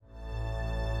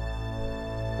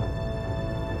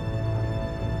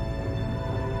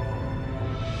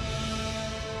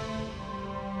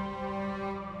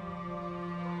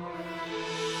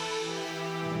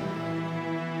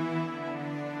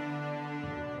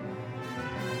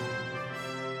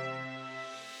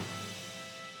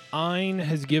Ein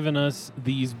has given us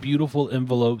these beautiful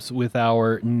envelopes with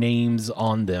our names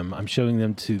on them. I'm showing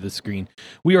them to the screen.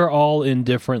 We are all in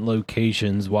different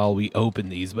locations while we open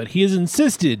these, but he has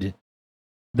insisted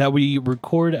that we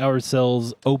record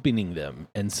ourselves opening them,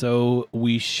 and so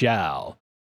we shall.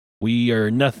 We are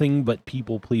nothing but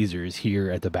people pleasers here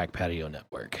at the Back Patio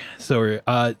Network. So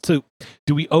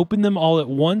do we open them all at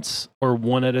once or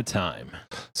one at a time?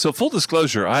 So full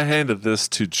disclosure, I handed this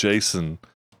to Jason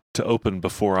to open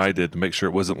before I did to make sure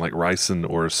it wasn't like ricin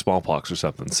or smallpox or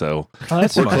something. So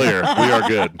that's we're clear. We are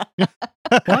good.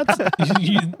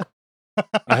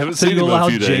 I haven't So seen you him in a allowed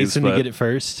few days. Jason to but- get it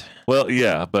first? Well,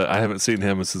 yeah, but I haven't seen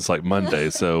him since like Monday.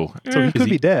 So So he could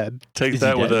be dead. take Is he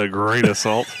that with dead? a grain of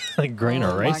salt. Like grain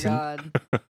or Oh my ricin?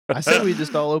 god. I said we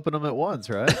just all open them at once,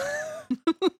 right?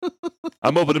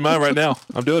 I'm opening mine right now.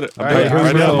 I'm doing it. I'm All doing right, it here we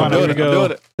right go. now. I'm Here doing we it. go. I'm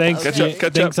doing it. Thanks, Catch up,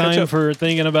 catch thanks, up, catch Ein, up. for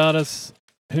thinking about us.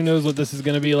 Who knows what this is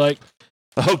going to be like?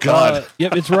 Oh God.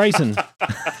 Yep, it's ricin.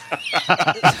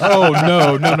 Oh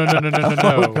no!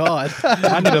 Oh God!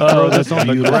 I need to Oh, throw that's this on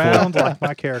the beautiful. ground like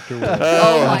my character would.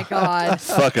 Oh my god.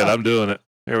 Fuck it. I'm doing it.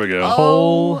 Here we go. Oh.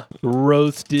 Whole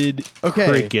roasted Okay.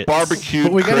 crickets. Barbecue.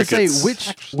 But we gotta crickets.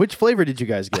 say which flavor did you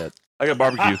guys get? I got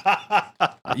barbecue.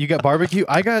 You got barbecue.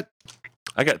 I got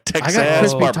Texas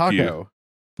crispy barbecue. taco.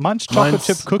 Mine's chocolate Mine's-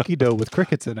 chip cookie dough with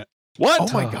crickets in it. What?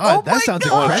 Oh my God! Oh that my sounds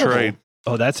God. I want to incredible. trade.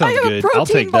 Oh, that sounds have a good. I'll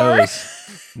protein take bar. those.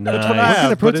 what I Nice. What kind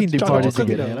have, of but protein it's bar chocolate did you cookie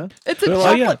get, dough. Hannah? It's a Well,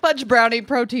 chocolate yeah. fudge brownie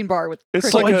protein bar with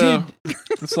It's crickets. like I a.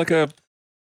 It's like a.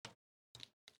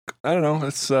 I don't know.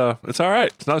 It's all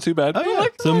right. It's not too bad. Oh yeah.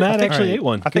 So Matt I actually think- ate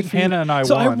one. I think Good for you. Hannah and I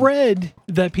So won. I read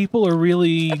that people are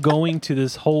really going to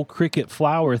this whole cricket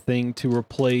flour thing to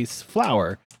replace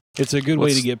flour. It's a good way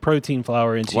to What's- get protein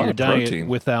flour into a lot your of diet protein.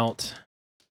 without.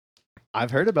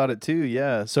 I've heard about it too.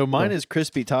 Yeah. So mine is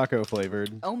crispy taco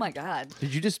flavored. Oh my god.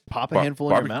 Did you just pop a Bar- handful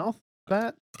in your barbecue. mouth,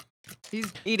 Pat?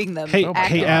 He's eating them. Hey, Oh my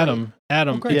hey, God.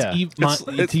 Adam, Okay. it's, Yeah.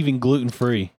 It's- even gluten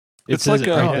free. It it's says like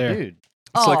it a- right Oh, there. dude.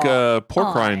 It's like Aw. a pork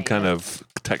Aw, rind kind yeah. of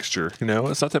texture. You know,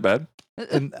 it's not that bad.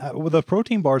 And with the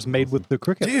protein bars made with the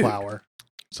cricket Dude. flour,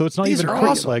 so it's not These even are cricket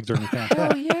awesome. legs or anything like Hell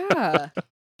that. yeah.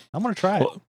 I'm gonna try it.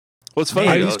 Well, what's Man,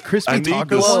 funny? these crispy I need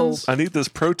taco this. ones? I need this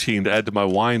protein to add to my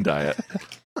wine diet.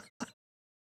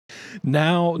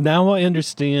 Now I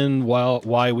understand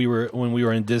why we were when we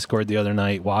were in Discord the other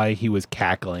night why he was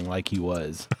cackling like he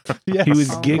was. Yes. He was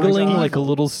Oh my giggling God. like a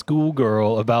little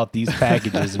schoolgirl about these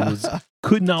packages and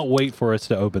could not wait for us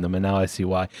to open them. And now I see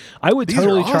why. I would These are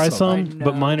totally try awesome. some, I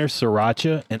but know. mine are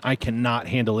sriracha, and I cannot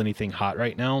handle anything hot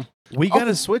right now. We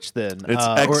gotta switch then. It's or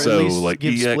at EXO, least like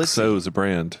give EXO is a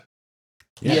brand.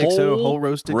 EXO whole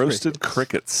roasted roasted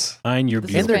crickets. crickets. Ein, you're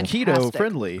This And is beautiful. they're keto fantastic.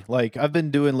 friendly. Like I've been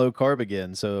doing low carb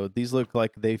again, so these look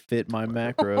like they fit my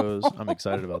macros. I'm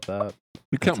excited about that.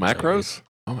 You count That's macros?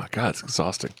 Oh my god, it's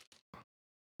exhausting.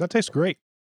 That tastes great.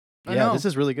 I Yeah, know. this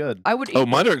is really good. I would eat Oh,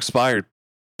 mine are expired.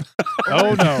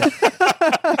 Oh no!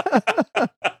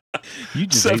 You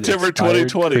just ate September expired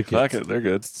 2020. crickets. Fuck it, they're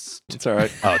good. It's all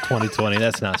right. Oh, 2020.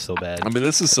 That's not so bad. I mean,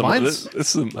 this is some Mine's- this is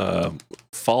some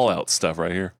Fallout stuff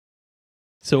right here.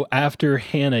 So after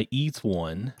Hannah eats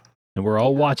one, and we're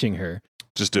all watching her,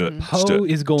 Just do it. Mhm. Just do Poe it.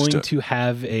 is going do it. to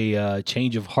have a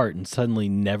change of heart and suddenly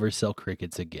never sell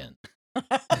crickets again.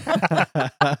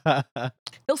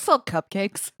 He'll sell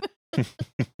cupcakes. You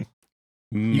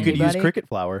could use Anybody? cricket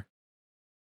flour.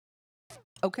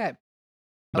 Okay.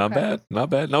 Not Okay. bad. Not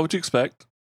bad. Not what you expect.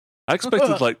 I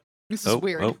expected like This is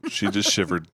weird. oh, she just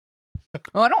shivered.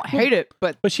 Oh, I don't hate it,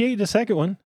 but But she ate the second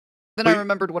one. then I Wait.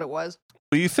 remembered what it was.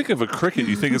 But you think of a cricket,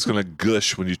 you think it's going to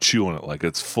gush when you chew on it, like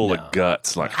it's full No. of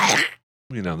guts, like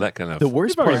you know that kind of. The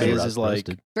worst You've already part been is like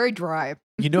roasted. Very dry.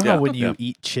 you know Yeah, how when you yeah.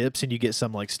 eat chips and you get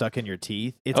some like stuck in your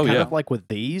teeth, it's Oh, kind yeah. of like with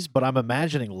these, but I'm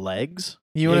imagining legs.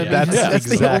 You know what I Yeah, mean? yeah. That's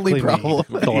the exactly only me.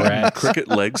 problem. Thorax. cricket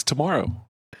legs tomorrow.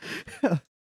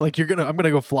 Like I'm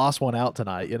gonna go floss one out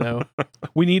tonight. You know?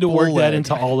 We need to Full work that leg.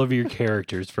 into all of your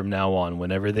characters from now on.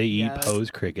 Whenever they eat Yes.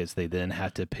 Poe's crickets, they then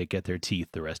have to pick at their teeth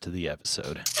the rest of the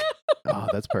episode. Oh,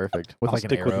 that's perfect. With I'll like an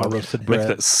stick with my arrow. roasted Make bread.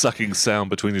 that sucking sound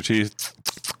between your teeth.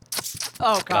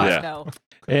 Oh God, Yeah. no!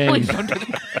 And Please don't do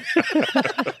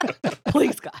that.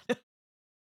 Please, God.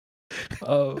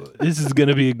 oh, this is going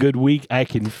to be a good week. I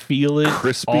can feel it.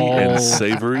 Crispy all and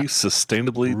savory,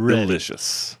 sustainably ready.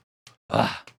 delicious.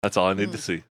 Ah. That's all I need to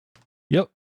see. Yep.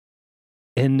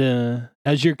 And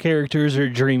as your characters are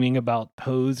dreaming about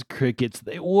Poe's crickets,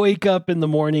 they wake up in the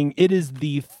morning. It is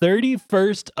the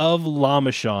 31st of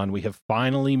Lamashon. We have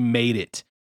finally made it.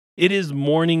 It is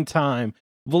morning time.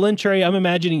 Valentre, I'm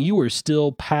imagining you are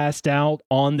still passed out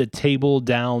on the table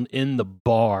down in the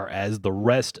bar as the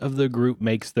rest of the group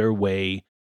makes their way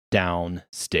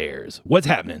downstairs. What's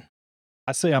happening?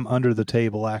 I say I'm under the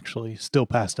table, actually, still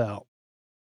passed out.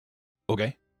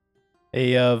 Okay.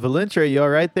 Hey, Valentra, you all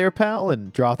right there, pal?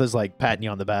 And Drotha's like patting you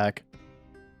on the back.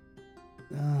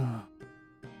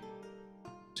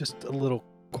 Just a little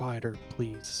quieter,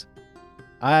 please.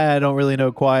 I don't really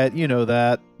know quiet. You know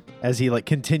that. As he like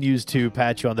continues to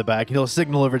pat you on the back, he'll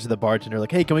signal over to the bartender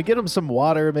like, "Hey, can we get him some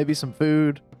water, maybe some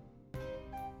food?"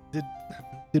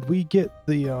 Did we get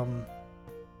the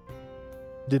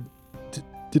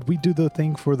Did we do the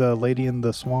thing for the lady in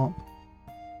the swamp?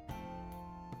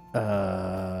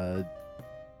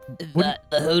 What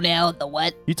The who now? The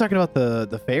what? You talking about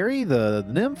the fairy, the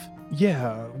nymph?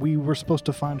 Yeah, we were supposed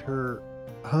to find her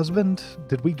husband.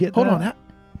 Did we get Hold that? on.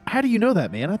 How do you know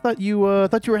that, man? I thought you were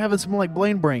having some like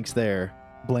brain blanks there.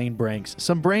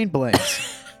 Some brain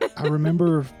blanks. I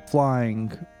remember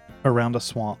flying around a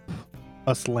swamp,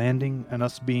 us landing, and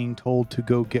us being told to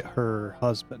go get her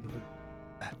husband.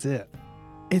 That's it.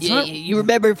 It's You, not. you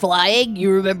remember flying?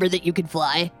 You remember that you could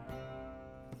fly?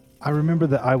 I remember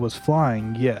that I was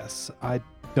flying. Yes, I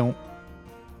don't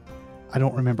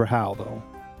remember how though.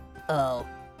 Oh.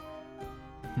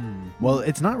 Well,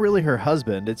 it's not really her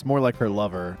husband. It's more like her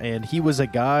lover. And he was a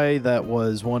guy that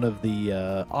was one of the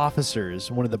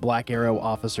officers, one of the Black Arrow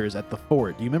officers at the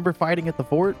fort. Do you remember fighting at the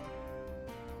fort?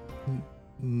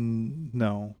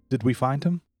 No. Did we find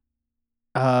him?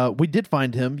 We did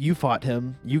find him. You fought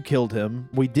him. You killed him.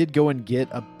 We did go and get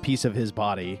a piece of his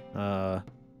body. Are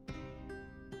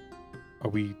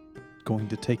we going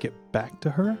to take it back to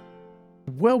her?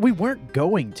 Well, we weren't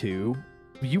going to.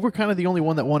 You were kind of the only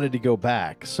one that wanted to go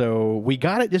back. So we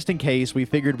got it just in case. We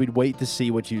figured we'd wait to see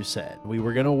what you said. We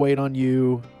were going to wait on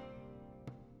you.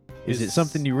 Is it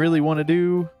something you really want to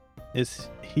do? Is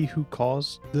he who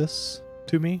caused this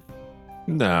to me?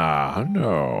 Nah,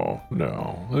 no.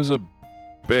 It was a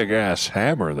big ass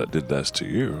hammer that did this to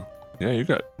you. Yeah, you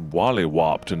got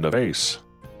wally-whopped in the face.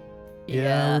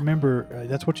 Yeah, I remember.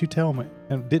 That's what you tell me.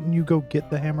 And didn't you go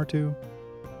get the hammer too?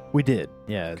 We did.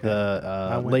 Yeah, Okay. the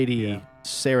went- lady yeah.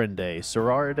 Sarah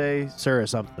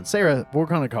something. Sarah, we're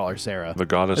going to call her Sarah. The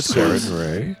goddess That's close.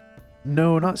 Saren Ray.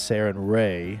 No, not Sarah and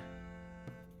Ray.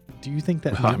 Do you think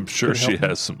that I'm nymph sure could she help me?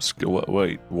 has some skill.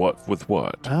 Wait, what with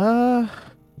what?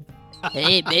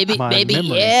 Hey, maybe, My maybe,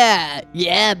 memory.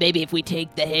 yeah, maybe if we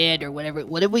take the hand or whatever.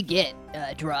 What did we get,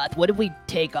 Droth? What did we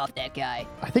take off that guy?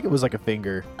 I think it was like a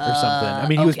finger or something. I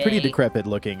mean, he was pretty okay. decrepit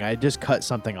looking. I just cut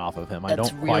something off of him. I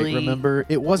That's don't quite really- remember.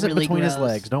 It wasn't really between his gross.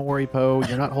 legs. Don't worry, Poe.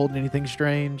 You're not holding anything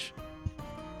strange.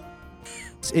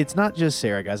 It's not just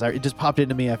Sarah, guys. It just popped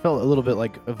into me. I felt a little bit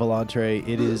like Volantre.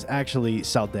 It is actually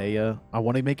Saldea. I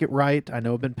want to make it right. I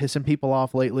know I've been pissing people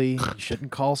off lately. You shouldn't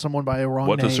call someone by a wrong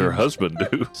What name. does her husband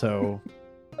do? So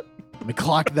let me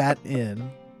clock that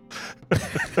in.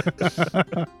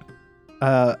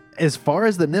 As far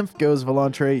as the nymph goes,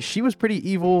 Volantre, she was pretty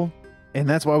evil, and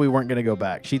that's why we weren't going to go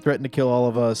back. She threatened to kill all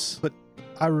of us. But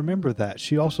I remember that.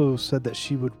 She also said that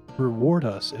she would reward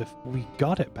us if we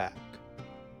got it back.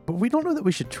 But we don't know that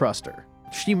we should trust her.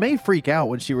 She may freak out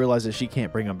when she realizes she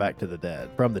can't bring him back to the dead,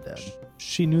 from the dead.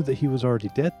 She knew that he was already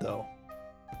dead, though.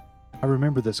 I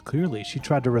remember this clearly. She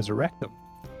tried to resurrect him.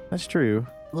 That's true.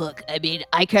 Look, I mean,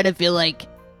 I kind of feel like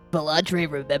Volantre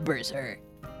remembers her.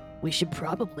 We should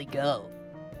probably go.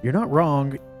 You're not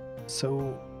wrong.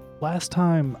 So, last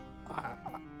time,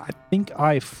 I think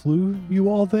I flew you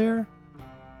all there.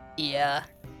 Yeah.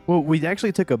 Well, we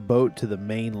actually took a boat to the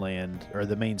mainland, or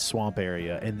the main swamp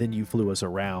area, and then you flew us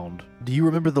around. Do you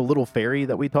remember the little fairy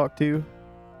that we talked to?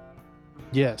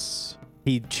 Yes.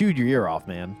 He chewed your ear off,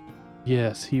 man.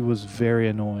 Yes, he was very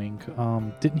annoying.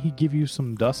 Didn't he give you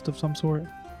some dust of some sort?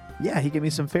 Yeah, he gave me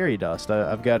some fairy dust.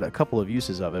 I've got a couple of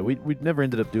uses of it. We never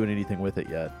ended up doing anything with it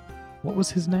yet. What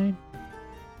was his name?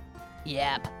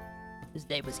 Yap. His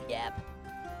name was Yap.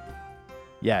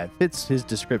 Yeah, it fits his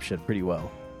description pretty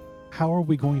well. How are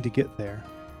we going to get there?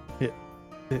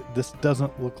 This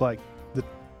doesn't look like the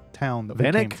town that we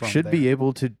came Vanek from. should there. be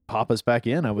able to pop us back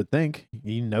in, I would think.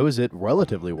 He knows it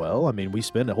relatively well. I mean, we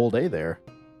spend a whole day there.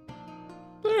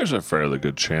 There's a fairly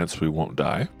good chance we won't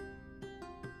die.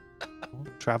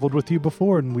 Traveled with you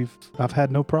before, and I've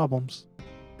had no problems.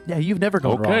 Yeah, you've never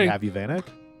gone wrong, Okay. have you, Vanek?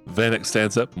 Vanek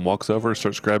stands up and walks over and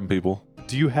starts grabbing people.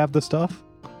 Do you have the stuff?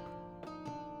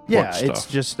 Yeah, What it's stuff?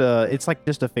 just it's like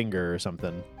just a finger or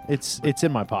something. It's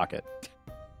in my pocket.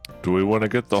 Do we want to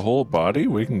get the whole body?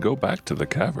 We can go back to the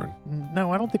cavern.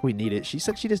 No, I don't think we need it. She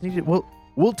said she just needed it. Well,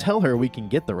 we'll tell her we can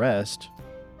get the rest.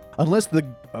 Unless the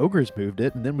ogres moved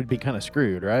it, and then we'd be kind of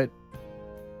screwed, right?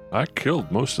 I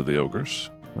killed most of the ogres.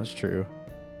 That's true.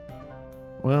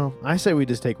 Well, I say we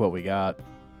just take what we got.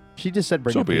 She just said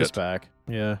bring So a be piece it. back.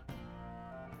 Yeah.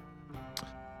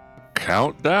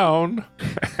 Countdown.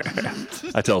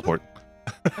 I teleport.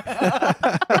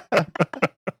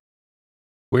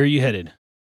 Where are you headed?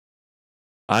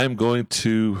 I'm going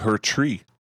to her tree.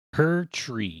 Her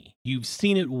tree. You've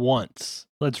seen it once.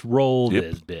 Let's roll Yep.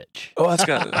 this bitch. Oh, I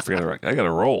forgot. I got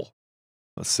to roll.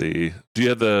 Let's see. Do you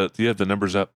have the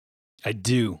numbers up? I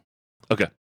do. All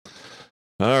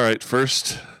right.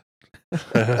 First,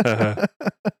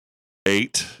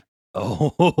 8.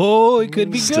 Oh, it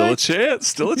could be Still a good. chance.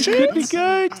 Still a It could be chance.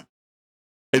 good.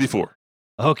 84.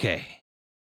 Okay.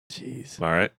 Jeez. All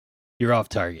right. You're off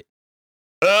target.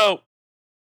 Oh,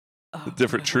 Oh, a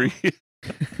different no. tree.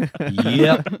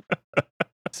 Yep.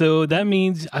 So that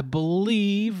means, I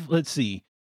believe, let's see,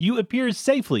 you appear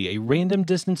safely a random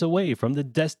distance away from the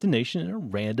destination in a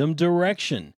random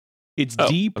direction. It's Oh,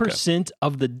 D%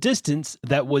 of the distance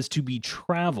that was to be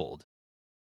traveled.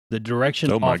 The direction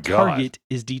Oh my off God. target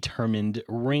is determined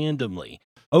randomly.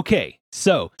 Okay,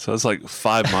 so So it's like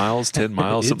 5 miles, 10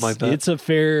 miles, something like that.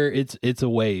 It's a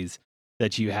ways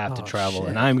that you have to Oh, travel,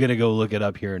 and shit. I'm gonna go look it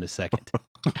up here in a second.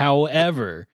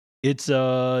 However, it's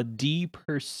a D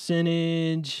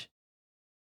percentage.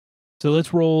 So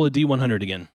let's roll a D100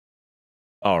 again.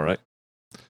 All right.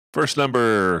 First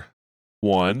number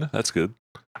 1. That's good.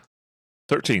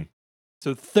 13.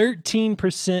 So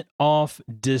 13% off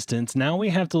distance. Now we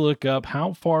have to look up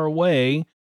how far away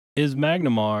is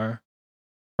Magnamar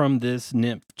from this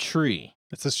nymph tree.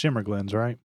 It's the Shimmerglens,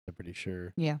 right? I'm pretty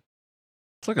sure.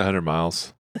 It's like 100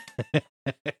 miles.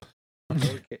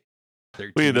 Okay.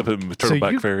 We end up in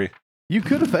Turtleback you- Ferry. You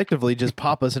could effectively just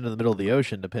pop us into the middle of the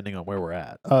ocean, depending on where we're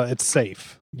at. It's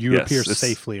safe. You Yes, appear it's-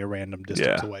 safely a random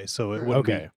distance Yeah. away, so it wouldn't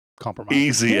Okay. be compromised.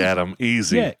 Easy, Adam.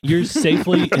 Easy. Yeah, you're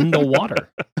safely in the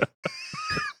water.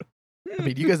 I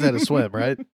mean, you guys know how to swim,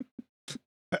 right?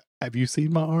 Have you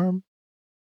seen my arm?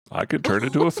 I could turn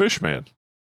into a fish man.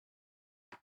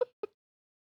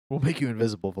 We'll make you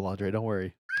invisible, Volandre. Don't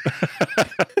worry.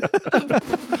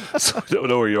 So I don't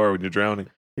know where you are when you're drowning.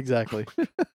 Exactly.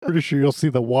 Pretty sure you'll see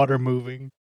the water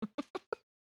moving.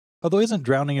 Although isn't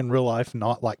drowning in real life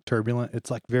not like turbulent? It's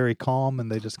like very calm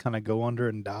and they just kind of go under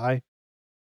and die.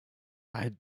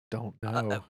 Don't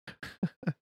know.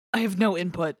 I have no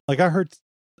input. Like I heard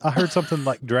something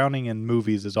like drowning in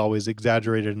movies is always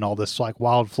exaggerated and all this like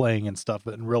wild flaying and stuff,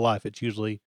 but in real life it's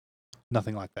usually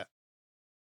nothing like that.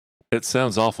 It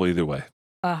sounds awful either way.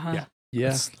 Uh-huh. Yeah.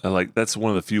 Yeah. That's one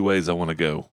of the few ways I want to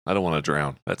go. I don't want to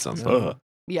drown. That sounds No.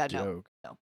 Yeah, no.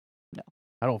 Joke. No.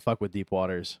 I don't fuck with deep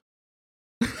waters.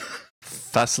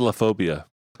 Phasalophobia.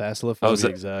 Basilophobia,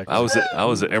 exactly. I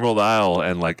was at Emerald Isle,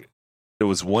 and like it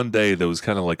was one day that was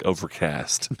kind of like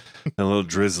overcast and a little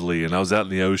drizzly, and I was out in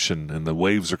the ocean and the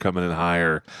waves are coming in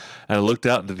higher, and I looked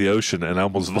out into the ocean and I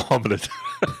almost vomited.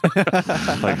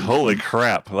 Like holy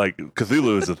crap! Like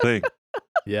Cthulhu is a thing.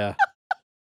 Yeah.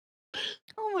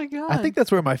 Oh my god. I think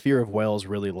that's where my fear of whales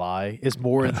really lie, is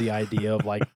more in the idea of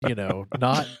like,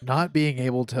 not being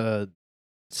able to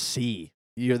see.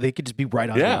 They could just be right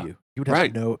under Yeah, you. You would have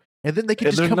right. no, and then they could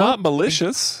And just they're come not up.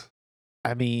 malicious.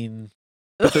 I mean,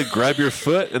 But they grab your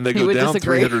foot and they He go would down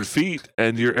disagree. 300 feet,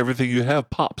 and everything you have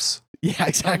pops. yeah, Oh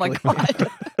exactly. my god.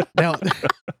 Now,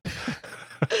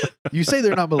 you say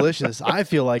they're not malicious. I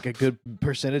feel like a good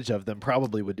percentage of them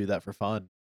probably would do that for fun.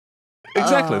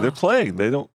 Exactly, Oh. they're playing. They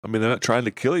don't. I mean, they're not trying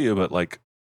to kill you, but like,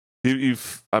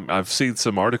 I've seen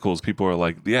some articles. People are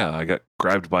like, "Yeah, I got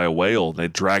grabbed by a whale. And they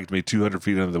dragged me 200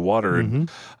 feet under the water, and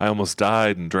Mhm. I almost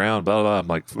died and drowned." Blah blah. blah. I'm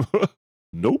like,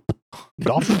 nope.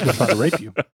 Dolphins will try to rape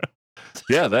you.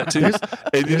 Yeah, that too. There's-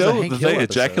 And you there's a know Hank that Hill they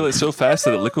episode. ejaculate so fast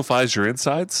that it liquefies your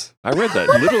insides. I read that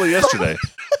literally yesterday.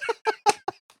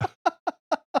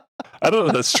 I don't know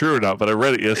if that's true or not, but I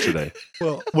read it yesterday.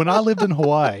 Well, when I lived in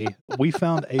Hawaii, we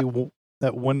found a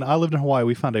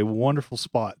wonderful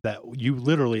spot that you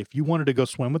literally, if you wanted to go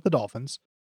swim with the dolphins,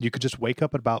 you could just wake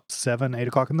up at about 7, 8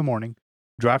 o'clock in the morning,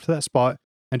 drive to that spot,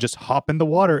 and just hop in the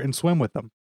water and swim with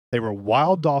them. They were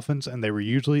wild dolphins, and they were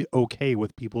usually okay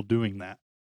with people doing that.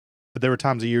 But there were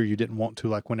times a year you didn't want to,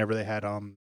 like whenever they had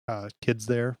kids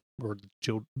there or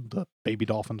the baby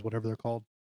dolphins, whatever they're called.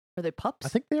 Are they pups? I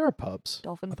think they are pups.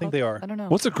 Dolphin I think pup? they are. I don't know.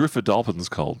 What's a Griffith Dolphins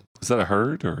called? Is that a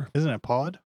herd or Isn't it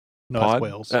pod? No, pod? it's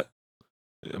whales.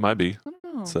 It might be. I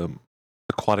don't know. It's an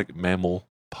aquatic mammal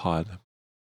pod.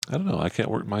 I don't know. I can't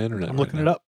work my internet. I'm right looking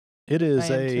now. it up. It is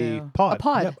I am a too. pod. A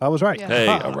pod. Yep, I was right. Yeah. Hey,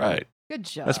 Pod. all right. Good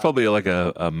job. That's probably like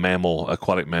a mammal,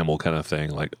 aquatic mammal kind of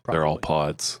thing. Like they're all Probably.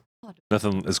 pods. Pod.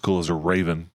 Nothing as cool as a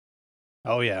raven.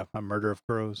 Oh yeah, a murder of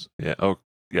crows. Yeah. Oh,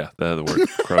 yeah. The other word,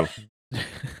 crow.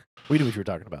 We knew what you were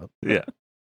talking about. Yeah.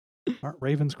 Aren't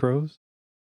ravens crows?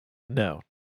 No,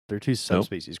 They're two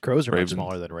subspecies. Crows are Ravens. much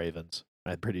smaller than ravens.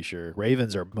 I'm pretty sure.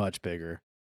 Ravens are much bigger.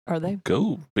 Are they?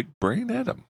 Go, big brain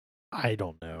Adam. I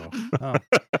don't know. Oh,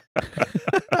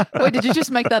 Wait, did you just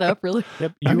make that up? Really?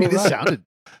 yep. I You mean, were right. it sounded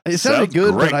Sounds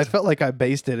good, great. but I felt like I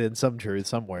based it in some truth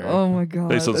somewhere. Oh my god.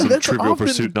 Based on some That's Trivial often-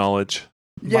 Pursuit knowledge.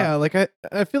 Yeah, like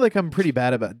I feel like I'm pretty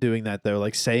bad about doing that though.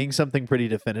 Like saying something pretty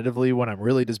definitively when I'm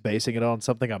really just basing it on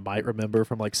something I might remember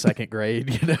from like second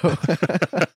grade, you know.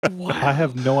 I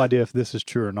have no idea if this is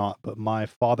true or not, but my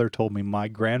father told me my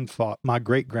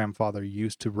great grandfather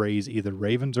used to raise either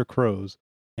ravens or crows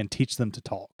and teach them to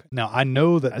talk. Now I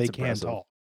know that they That's can impressive. talk.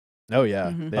 Oh yeah.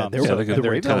 Mhm. Yeah, Um, they're, Yeah, they they're could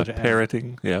very kind of intelligent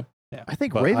parroting. Yeah. Yeah, I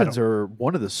think but ravens don't- are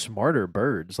one of the smarter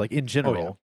birds, like in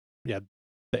general.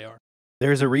 They are.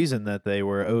 There's a reason that they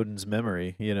were Odin's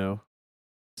memory, you know.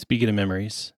 Speaking of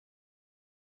memories,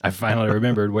 I finally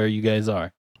remembered where you guys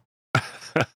are.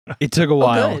 It took a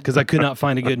while good. because I could not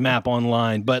find a good map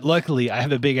online, but luckily I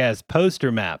have a big ass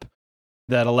poster map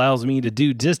that allows me to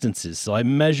do distances. So I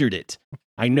measured it.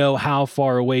 I know how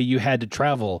far away you had to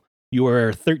travel. You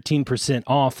are 13%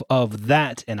 off of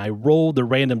that, and I rolled the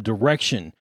random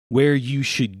direction where you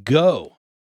should go.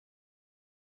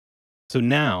 So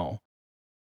now,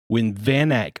 when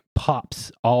Vanak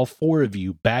pops all four of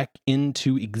you back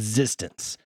into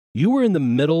existence, you were in the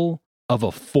middle of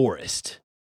a forest,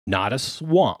 not a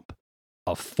swamp,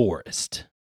 a forest.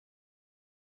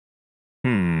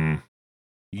 Hmm.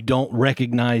 You don't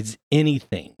recognize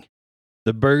anything.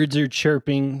 The birds are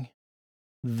chirping.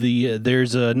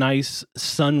 There's a nice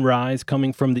sunrise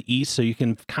coming from the east, so you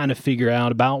can kind of figure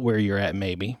out about where you're at,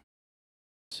 maybe.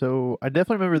 So I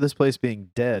definitely remember this place being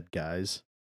dead, guys.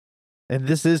 And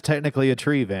this is technically a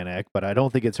tree, Vanek, but I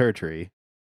don't think it's her tree.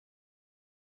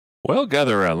 Well,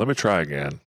 gather around. Let me try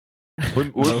again.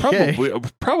 We're Okay.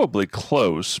 probably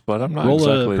close, but I'm not Roll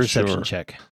exactly a perception sure.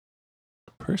 check.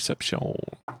 Perception.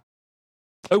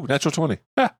 Oh, natural 20.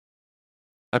 Ah.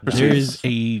 I perceive. There is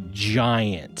a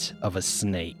giant of a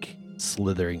snake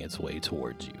slithering its way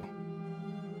towards you.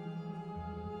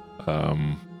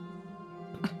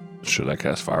 Should I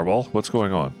cast Fireball? What's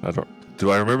going on?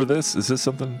 Do I remember this? Is this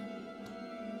something?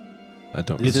 I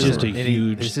don't It's This just remember. a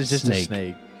huge This is just snake. a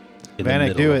snake. In Vanek, the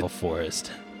middle do of it. a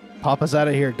forest. Pop us out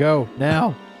of here. Go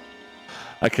now.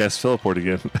 I cast Teleport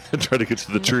again and try to get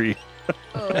to the tree.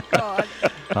 Oh god.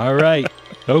 All right.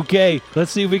 Okay.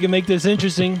 Let's see if we can make this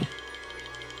interesting.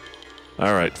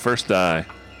 All right, first die.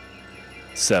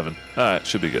 7. All right,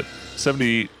 should be good.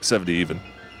 70 even.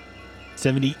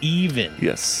 70 even.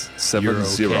 Yes, You're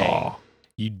 7-0. okay.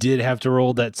 You did have to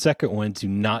roll that second one to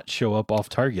not show up off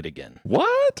target again.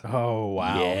 What? Oh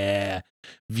wow. Yeah.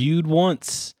 Viewed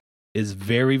once is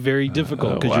very, very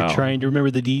difficult because wow. you're trying to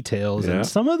remember the details Yeah. and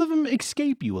some of them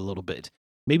escape you a little bit.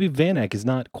 Maybe Vanak is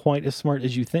not quite as smart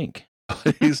as you think.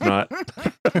 He's not.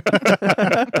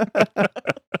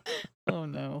 Oh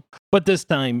no. But this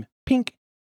time, pink,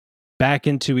 back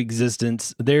into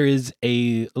existence. There is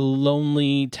a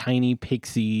lonely, tiny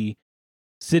pixie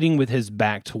sitting with his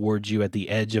back towards you at the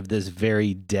edge of this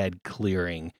very dead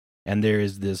clearing. And there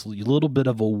is this little bit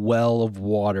of a well of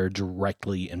water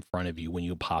directly in front of you when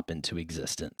you pop into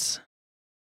existence.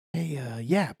 Hey,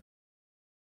 Yap.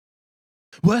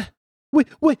 What? Wait.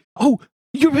 Oh,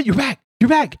 you're back. You're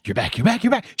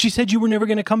back. She said you were never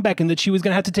going to come back and that she was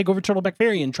going to have to take over Turtleback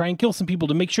Ferry and try and kill some people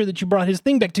to make sure that you brought his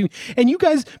thing back to you. And you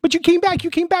guys, but you came back.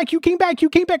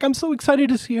 I'm so excited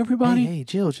to see everybody. Hey,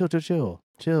 chill.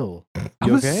 I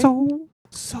You was okay?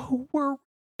 so worried.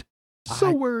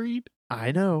 I- Worried.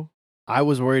 I know. I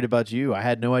was worried about you. I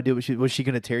had no idea was she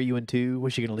going to tear you in two?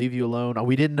 Was she going to leave you alone?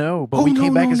 We didn't know, but Oh, we no,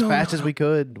 came back no, as no, fast no, as we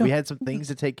could. no. We had some things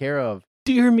to take care of.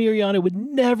 Dear Miriana would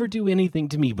never do anything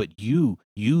to me, but you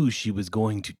she was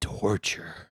going to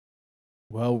torture.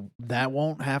 Well, that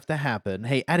won't have to happen.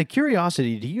 Hey, out of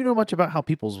curiosity, do you know much about how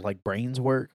people's like brains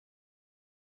work?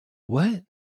 What?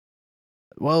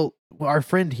 Well, our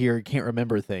friend here can't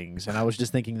remember things, and I was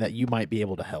just thinking that you might be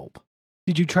able to help.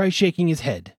 Did you try shaking his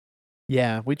head?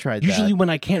 Yeah, we tried Usually that. when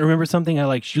I can't remember something, I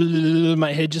like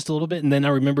my head just a little bit, and then I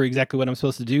remember exactly what I'm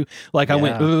supposed to do. Like I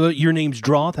went, Yeah. your name's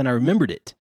Droth, and I remembered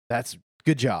it. That's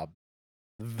good job.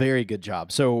 Very good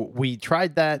job. So we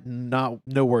tried that, no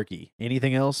worky.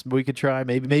 Anything else we could try?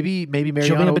 Maybe Jumping up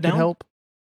Mariano and could down? help.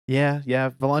 Yeah.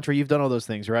 Volantra, you've done all those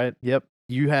things, right? Yep.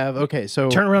 You have. Okay, so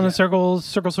Turn around yeah. in circles,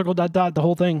 circle, dot, the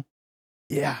whole thing.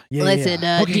 Yeah. Listen,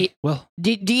 Okay, well,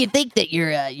 do you think that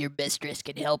your mistress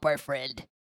can help our friend?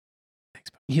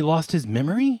 he lost his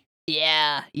memory?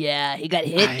 Yeah. He got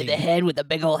hit in the I- head with a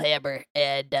big old hammer,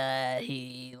 and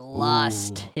he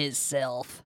lost Ooh. his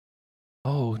self.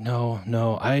 Oh, no.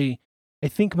 I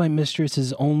think my mistress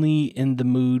is only in the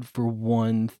mood for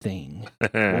one thing.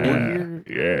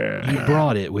 Yeah. You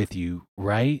brought it with you,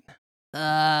 right?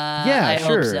 Yeah, I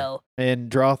sure. hope so. And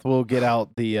Droth will get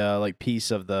out the like piece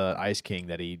of the Ice King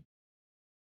that he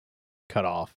cut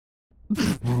off.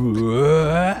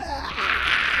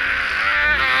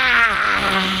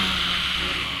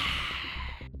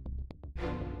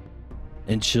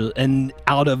 And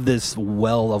out of this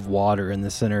well of water in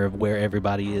the center of where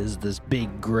everybody is, this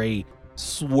big gray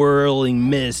swirling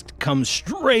mist comes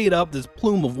straight up this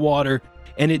plume of water,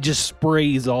 and it just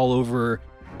sprays all over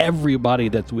everybody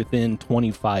that's within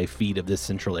 25 feet of this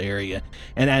central area.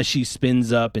 And as she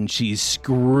spins up and she's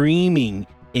screaming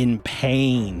in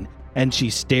pain, and she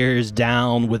stares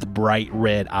down with bright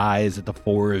red eyes at the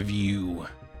four of you.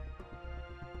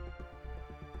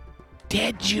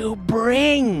 Did you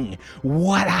bring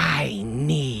what I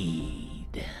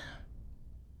need?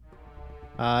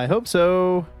 I hope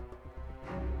so.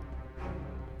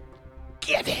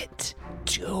 Give it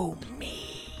to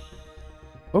me.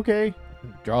 Okay.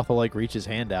 Droth will like reach his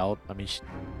hand out. I mean,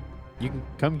 you can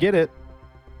come get it.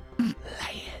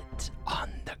 Lay it on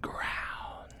the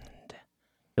ground.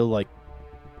 He'll like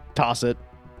toss it.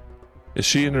 Is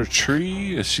she in her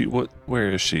tree? Is she what?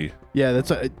 Where is she? Yeah,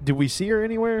 that's. Did we see her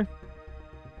anywhere?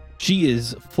 She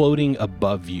is floating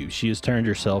above you. She has turned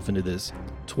herself into this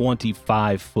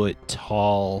 25-foot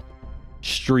tall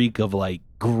streak of like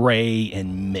gray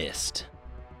and mist.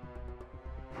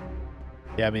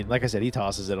 Yeah, I mean, like I said, he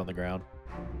tosses it on the ground.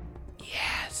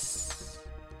 Yes,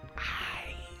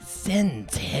 I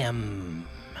sent him.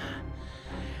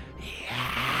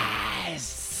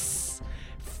 Yes,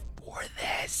 for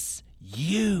this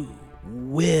you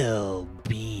will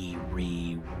be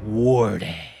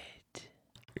rewarded.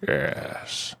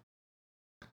 Yes.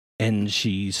 And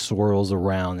she swirls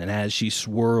around, and as she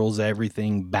swirls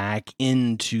everything back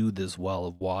into this well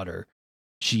of water,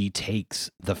 she takes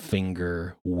the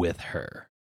finger with her.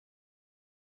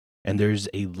 And there's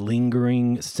a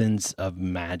lingering sense of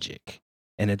magic.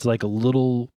 And it's like a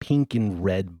little pink and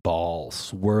red ball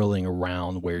swirling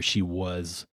around where she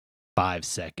was 5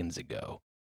 seconds ago.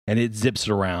 And it zips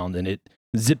around, and it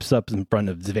zips up in front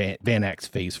of Vanak's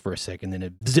face for a second, then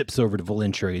it zips over to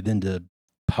Valentre, then to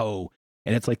Poe.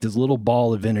 And it's like this little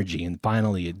ball of energy, and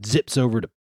finally it zips over to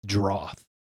Droth.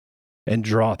 And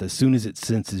Droth, as soon as it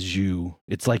senses you,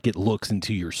 it's like it looks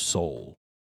into your soul,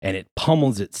 and it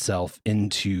pummels itself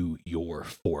into your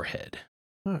forehead.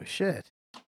 Oh shit!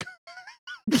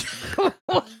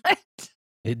 What?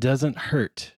 It doesn't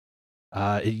hurt.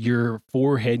 Your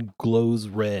forehead glows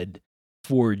red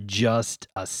for just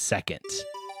a second.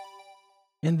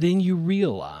 And then you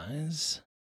realize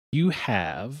you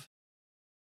have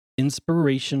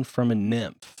inspiration from a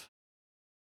nymph.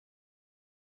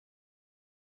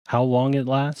 How long it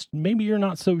lasts, maybe you're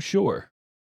not so sure.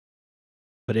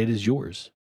 But it is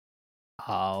yours.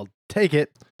 I'll take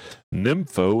it.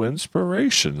 Nympho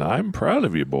inspiration. I'm proud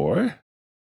of you, boy.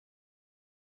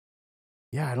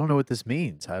 Yeah, I don't know what this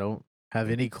means. I don't have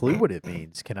any clue what it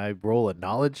means. Can I roll a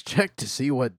knowledge check to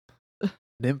see what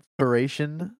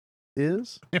nymphoration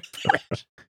is?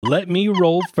 Let me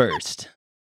roll first.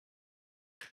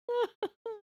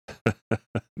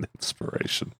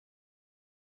 Inspiration.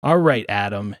 All right,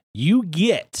 Adam, you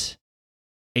get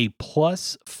a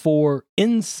 +4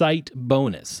 insight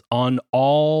bonus on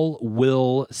all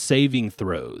will saving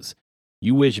throws.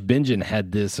 You wish Benjen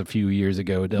had this a few years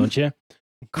ago, don't you?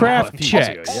 Craft A few years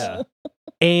ago, checks yeah.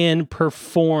 and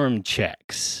perform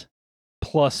checks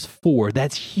 +4.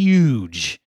 That's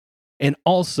huge. And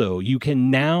also, you can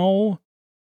now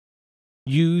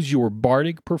use your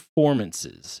bardic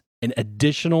performances, an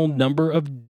additional number of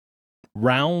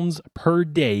rounds per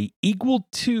day equal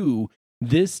to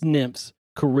this nymph's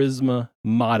charisma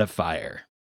modifier.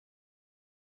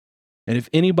 And if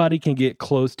anybody can get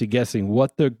close to guessing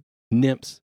what the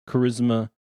nymph's charisma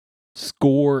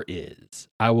score is,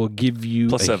 I will give you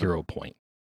 +7. a hero point.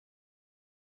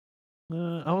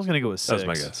 I was gonna go with That 6. was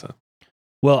my guess. Huh?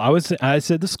 Well, I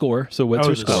said the score. So what's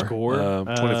her the score?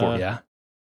 24. Yeah.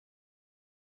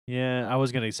 Yeah, I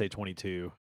was gonna say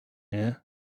 22. Yeah.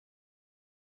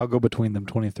 I'll go between them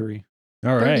 23.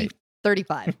 All right.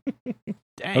 35.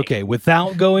 Dang. Okay,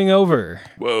 without going over,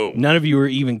 Whoa. none of you are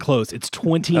even close. It's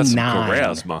 29. That's some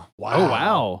charisma. Oh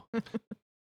wow.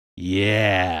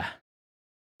 Yeah.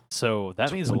 So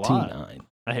that means a lot. 29.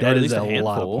 Or That at is least a lot of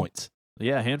handful. points.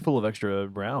 Yeah, a handful of extra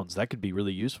rounds. That could be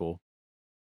really useful.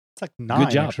 It's like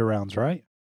 9 job. extra rounds, right?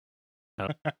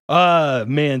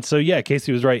 Man, so yeah,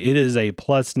 Casey was right. It is a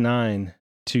 +9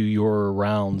 to your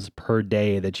rounds per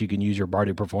day that you can use your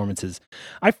bardic performances.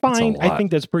 I a think lot.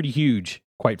 that's pretty huge.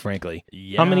 quite frankly.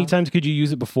 Yeah. How many times could you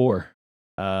use it before?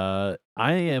 I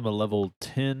am a level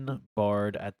 10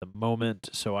 bard at the moment,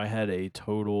 so I had a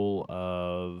total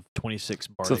of 26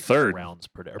 bardic third. rounds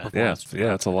per day. Or Yeah, performance yeah,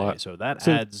 rounds it's a per day. lot. So that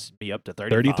So adds me up to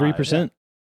 35. 33%.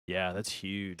 Yeah, that's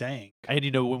huge. Dang. And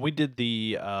when we did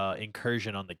the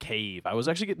incursion on the cave, I was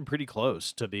actually getting pretty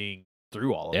close to being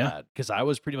through all of Yeah. that because I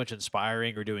was pretty much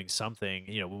inspiring or doing something.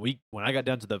 When I got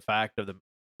down to the fact of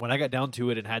when I got down to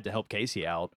it and had to help Casey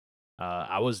out,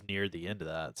 I was near the end of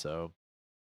that. So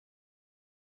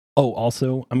Oh,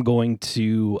 also, I'm going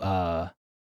to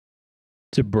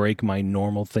break my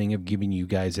normal thing of giving you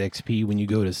guys XP when you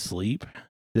go to sleep.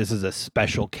 This is a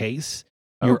special case.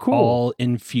 Oh, You're cool. all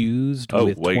infused Oh,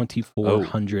 with wait.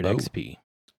 2,400 Oh. XP.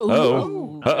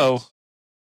 Oh. Uh-oh.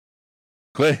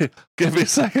 Wait, give me a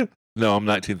second. No, I'm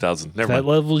 19,000. Never That mind.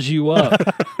 levels you up.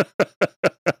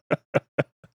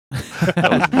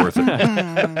 That was worth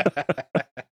it.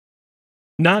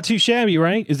 Not too shabby,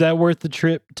 right? Is that worth the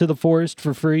trip to the forest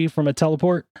for free from a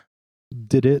teleport?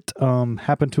 Did it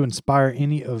happen to inspire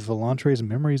any of Velantre's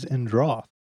memories in Droth?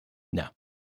 No.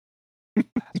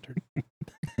 Bastard.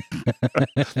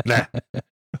 Nah.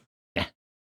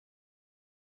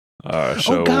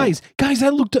 So, Oh, guys,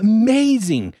 that looked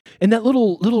amazing. And that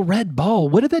little red ball,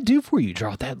 what did that do for you,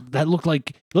 Draw? That looked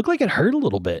like it hurt a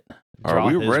little bit. are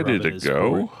we Droth is ready rubbing to his go?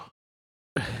 forward.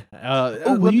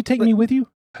 Oh, will you take me with you?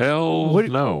 Hell What-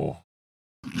 no.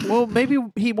 Well, maybe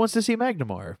he wants to see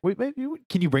Magnamar.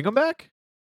 Can you bring him back?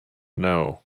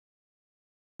 No.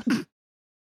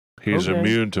 He's Okay.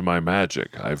 immune to my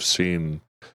magic. I've seen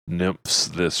nymphs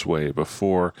this way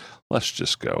before. Let's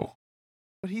just go.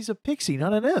 But he's a pixie,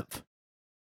 not a nymph.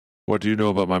 What do you know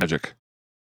about my magic?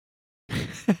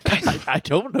 I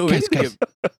don't know Guys, anything.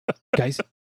 guys,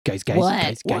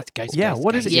 What? guys. Yeah,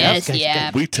 what is it? Yes, guys, yeah.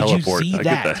 guys. We Did you teleport. see I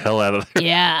get the that? hell out of there.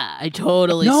 Yeah, I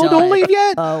totally No, saw don't it. leave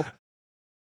yet. Oh,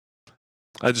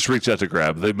 I just reach out to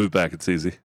grab. They move back. It's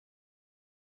easy.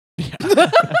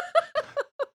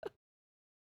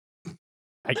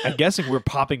 I'm guessing we're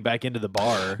popping back into the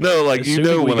bar. No, like you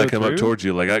Assuming know we when I go come up through? towards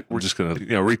you, like we're just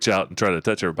gonna reach out and try to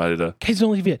touch everybody to. Guys,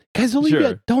 don't leave yet. Don't leave Sure.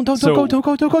 yet. Don't So- go.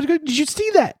 Did you see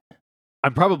that?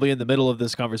 I'm probably in the middle of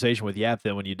this conversation with Yap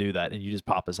then when you do that and you just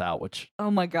pop us out, which Oh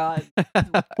my god.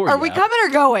 Poor Are we Yap. coming or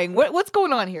going? What's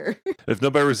going on here? If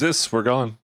nobody resists, we're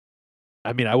gone.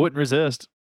 I mean, I wouldn't resist.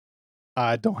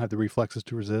 I don't have the reflexes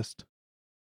to resist.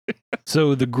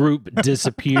 So the group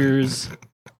disappears.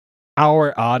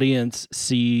 Our audience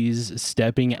sees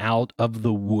stepping out of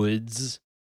the woods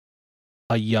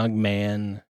a young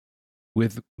man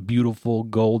with beautiful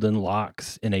golden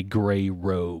locks in a gray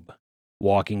robe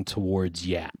walking towards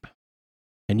Yap.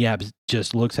 And Yap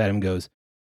just looks at him and goes,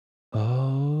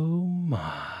 "Oh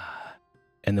my."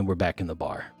 And then we're back in the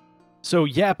bar. So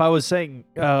Yap, I was saying,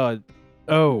 Van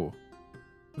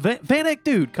Eyck,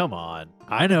 dude, come on.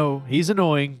 I know he's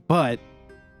annoying, but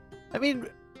I mean,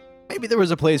 maybe there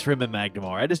was a place for him in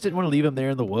Magnamar. I just didn't want to leave him there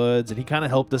in the woods, and he kind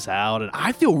of helped us out, and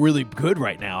I feel really good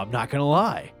right now. I'm not gonna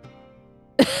lie.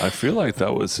 I feel like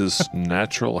that was his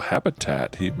natural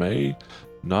habitat. He may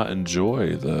not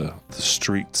enjoy the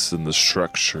streets and the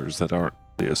structures that aren't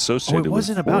Oh, associated it with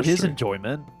wasn't about his forestry.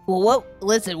 enjoyment. well,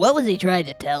 what was he trying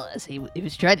to tell us? He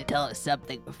was trying to tell us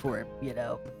something before,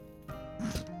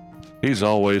 He's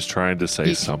always trying to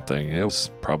say something. It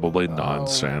was probably Oh.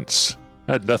 nonsense.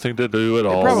 Had nothing to do at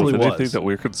all probably with anything was. that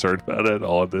we're concerned about at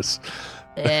all in this.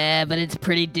 Yeah, but it's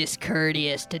pretty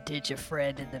discourteous to ditch a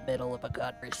friend in the middle of a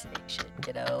conversation,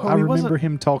 I he remember wasn't-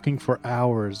 him talking for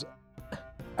hours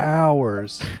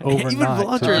Even overnight.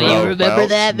 Volantre- to Oh, Well, you Droth. remember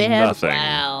that, man? nothing.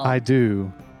 Wow. I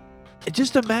do.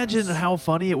 Just imagine how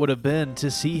funny it would have been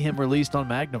to see him released on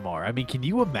Magnamar. I mean, can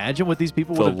you imagine what these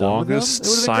people The would have done with him? longest It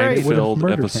would have been Would have Seinfeld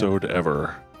murdered him. episode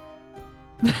ever.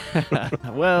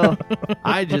 great. Well,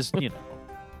 I just,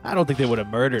 I don't think they would have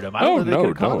murdered him. I don't Oh, think they no, could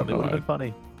have caught no, him. It no, would have been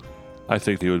funny. I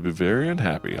think he would be very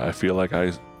unhappy. I feel like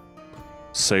I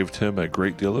saved him a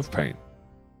great deal of pain.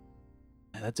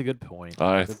 That's a good point.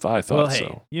 I thought well, hey,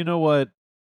 so. you know what?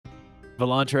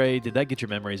 Volantre, did that get your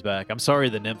memories back? I'm sorry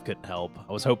the nymph couldn't help.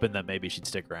 I was hoping that maybe she'd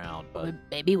stick around, but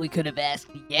Maybe we could have asked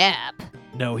Yap.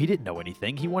 no, he didn't know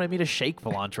anything. He wanted me to shake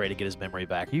Volantre to get his memory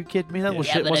back. Are you kidding me? That little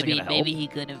Yeah, shit but I wasn't mean, going to help. maybe he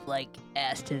could have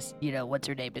asked his, what's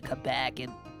her name, to come back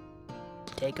and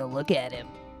take a look at him.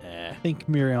 Eh. I think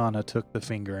Miriana took the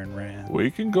finger and ran. We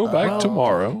can go back Oh.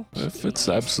 tomorrow if it's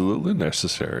absolutely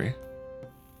necessary.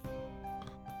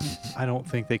 I don't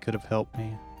think they could have helped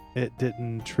me. It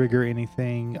didn't trigger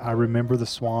anything. I remember the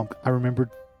swamp. I remember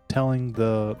telling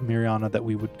the Miriana that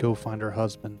we would go find her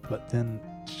husband, but then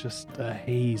it's just a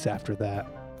haze after that.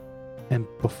 And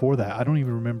before that, I don't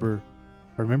even remember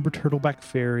I remember Turtleback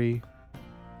Ferry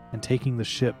and taking the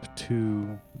ship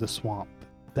to the swamp.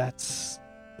 That's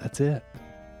it.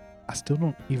 I still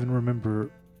don't even remember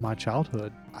my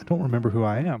childhood. I don't remember who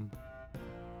I am.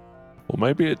 Well,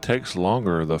 maybe it takes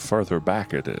longer the further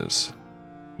back it is.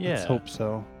 Let's hope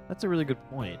so. That's a really good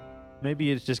point.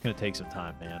 Maybe it's just going to take some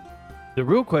time, man. The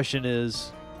real question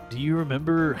is, do you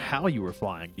remember how you were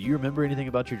flying? Do you remember anything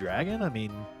about your dragon? I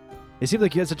mean, it seemed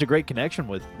like you had such a great connection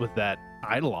with that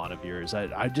Eidolon of yours.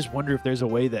 I just wonder if there's a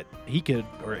way that he could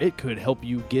or it could help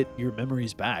you get your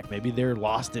memories back. Maybe they're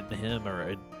lost in him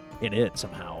or in it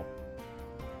somehow.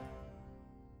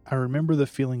 I remember the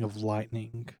feeling of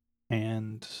lightning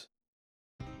and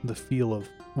the feel of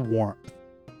warmth.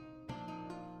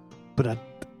 But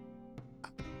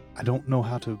I don't know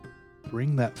how to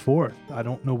bring that forth. I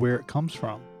don't know where it comes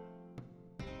from.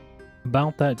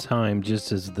 About that time,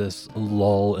 just as this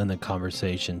lull in the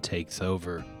conversation takes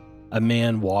over, a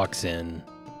man walks in,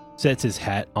 sets his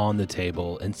hat on the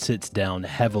table, and sits down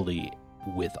heavily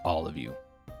with all of you.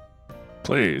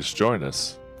 Please join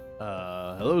us.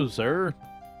 Hello, sir.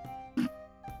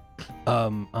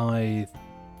 I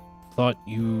thought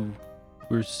you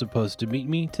were supposed to meet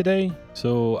me today,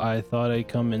 so I thought I'd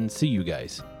come and see you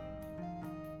guys.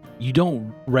 You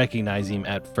don't recognize him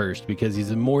at first because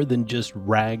he's more than just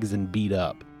rags and beat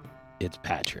up. It's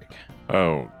Patrick.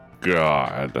 Oh,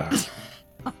 God.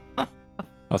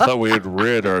 I thought we had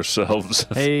rid ourselves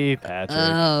of... Hey, Patrick.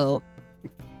 Oh,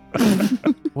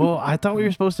 Well, I thought we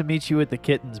were supposed to meet you at the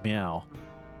kitten's meow.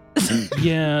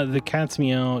 Yeah, the cat's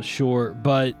meow, sure,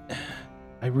 but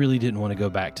I really didn't want to go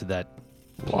back to that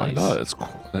Why place. not? It's cool.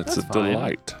 It's a That's fine.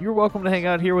 delight. You're welcome to hang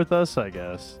out here with us, I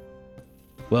guess.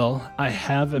 Well, I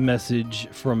have a message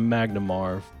from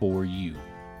Magnamar for you.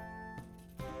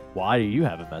 Why do you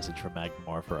have a message from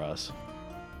Magnamar for us?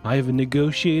 I have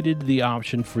negotiated the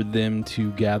option for them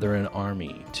to gather an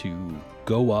army to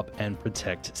go up and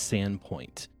protect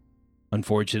Sandpoint.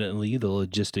 Unfortunately, the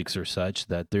logistics are such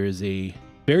that there is a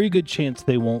very good chance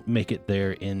they won't make it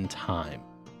there in time.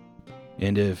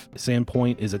 And if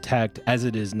Sandpoint is attacked as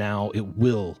it is now, it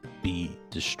will be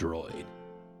destroyed.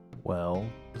 Well,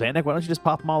 Vanek, why don't you just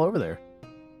pop them all over there?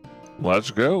 Let's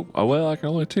go. Oh, well, I can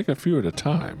only take a few at a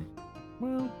time.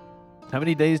 Well, how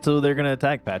many days till they're going to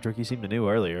attack, Patrick? You seemed to know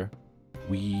earlier.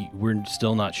 We're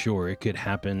still not sure. It could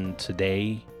happen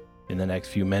today, in the next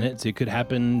few minutes. It could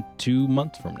happen 2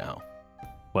 months from now.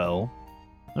 Well,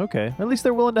 okay. At least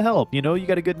they're willing to help. You know, you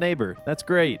got a good neighbor. That's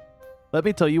great. Let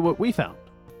me tell you what we found.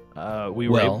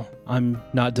 Well, I'm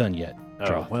not done yet.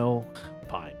 Droth. Well,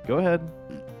 fine. Go ahead.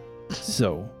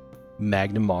 So,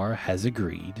 Magnamar has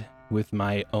agreed, with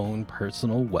my own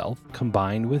personal wealth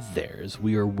combined with theirs,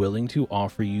 we are willing to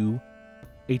offer you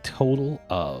a total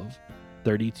of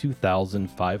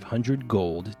 32,500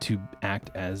 gold to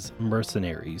act as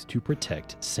mercenaries to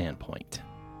protect Sandpoint.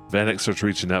 Vanek starts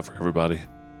reaching out for everybody.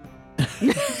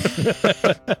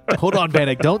 Hold on,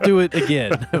 Vanek. Don't do it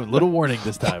again. Little warning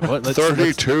this time. What?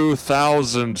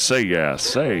 32,000. Say yes.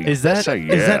 Say Is that- Say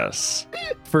is that- yes.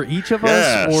 For each of us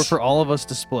Yes. or for all of us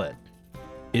to split?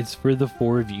 It's for the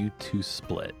four of you to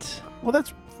split. Well,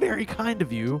 that's very kind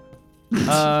of you. Did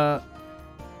I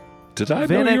know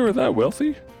Vanek- you were that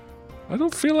wealthy? I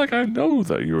don't feel like I know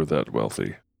that you were that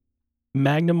wealthy.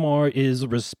 Magnamar is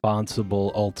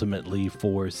responsible ultimately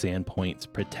for Sandpoint's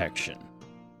protection.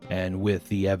 And with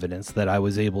the evidence that I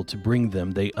was able to bring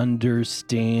them, they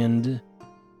understand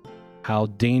how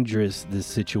dangerous this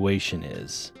situation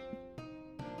is.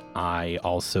 I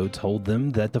also told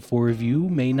them that the four of you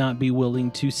may not be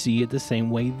willing to see it the same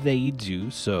way they do,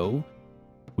 so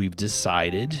we've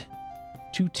decided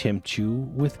to tempt you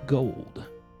with gold.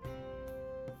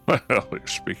 Well, you're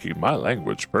speaking my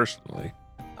language personally.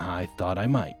 I thought I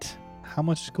might. How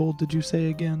much gold did you say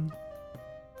again?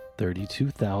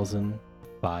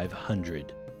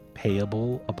 32,500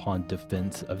 payable upon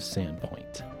defense of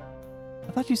Sandpoint.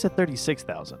 I thought you said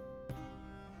 36,000.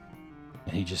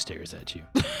 And he just stares at you.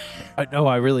 No,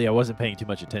 I wasn't paying too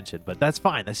much attention, but that's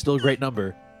fine. That's still a great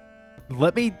number.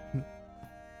 Let me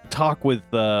talk with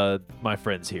my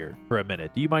friends here for a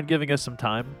minute. Do you mind giving us some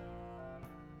time?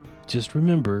 Just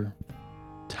remember,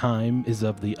 time is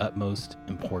of the utmost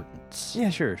importance. Yeah,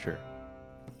 sure.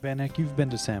 Vanek, you've been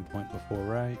to Sandpoint before,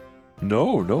 right?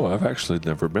 No, I've actually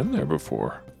never been there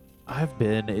before. I've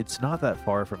been. It's not that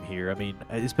far from here. I mean,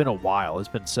 it's been a while. It's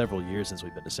been several years since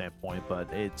we've been to Sandpoint,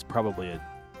 but it's probably a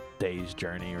day's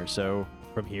journey or so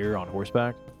from here on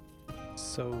horseback.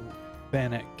 So,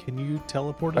 Vanek, can you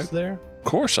teleport us there? Of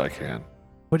course I can.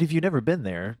 But if you've never been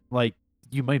there, like,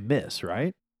 you might miss,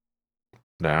 right?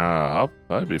 Nah,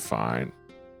 I'd be fine.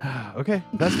 Okay,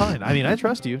 that's fine. I mean, I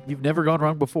trust you. You've never gone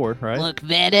wrong before, right? Look,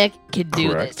 Vanek can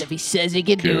do Correct. this. If he says he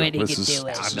can do Yeah, it, he this can is- do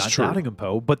it. this I'm is not true. doubting him,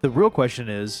 Poe. But the real question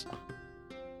is,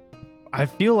 I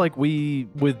feel like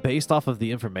based off of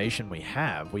the information we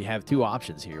have two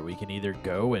options here. We can either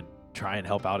go and try and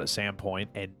help out at Sandpoint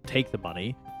and take the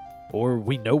money, or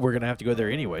we know we're going to have to go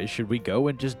there anyway. Should we go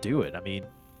and just do it? I mean,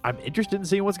 I'm interested in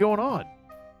seeing what's going on.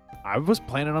 I was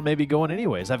planning on maybe going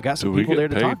anyways. I've got Do some we people there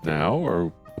get to paid talk to. now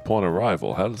or upon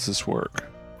arrival? How does this work?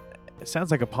 It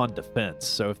sounds like upon defense.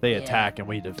 So if they Yeah. attack and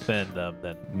we defend them,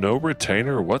 then No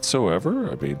retainer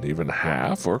whatsoever? I mean, even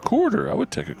half or a quarter. I would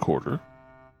take a quarter.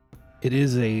 It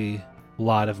is a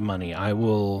lot of money.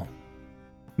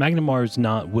 Magnamar's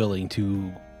not willing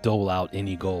to dole out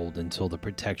any gold until the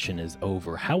protection is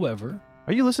over. However,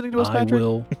 are you listening to us, I Patrick?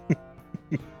 will.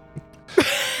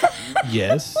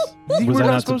 Yes. You Was were I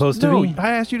not supposed to no, be?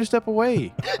 I asked you to step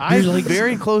away. I'm like-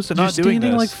 very close to You're not doing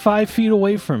standing this. like 5 feet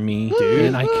away from me, Dude.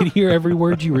 and I could hear every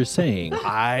word you were saying.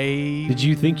 I Did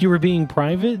you think you were being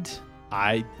private?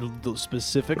 I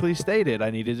specifically stated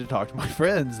I needed to talk to my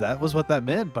friends. That was what that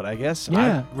meant. But I guess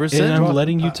Yeah. I resent. And I'm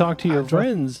letting you talk to your Droth,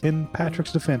 friends. In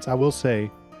Patrick's defense, I will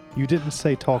say, you didn't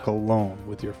say talk alone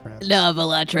with your friends. No,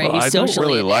 Volantre, Well, he's I don't socially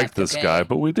really like inept, this okay? guy,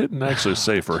 but we didn't actually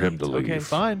say for him to leave. Okay,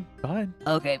 fine.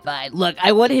 Okay, fine. Look,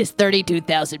 I want his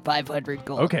 32,500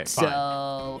 gold. Okay,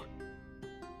 so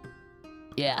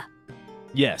yeah.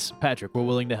 Yes, Patrick, we're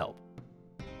willing to help.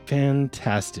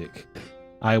 Fantastic.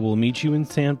 I will meet you in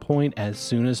Sandpoint as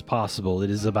soon as possible. It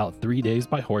is about 3 days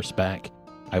by horseback.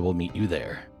 I will meet you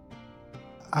there.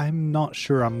 I'm not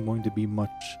sure I'm going to be much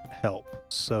help.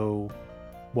 So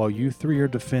while you three are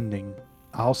defending,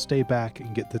 I'll stay back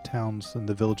and get the towns and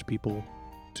the village people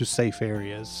to safe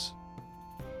areas.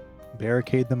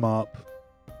 Barricade them up,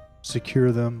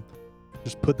 secure them,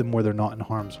 just put them where they're not in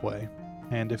harm's way.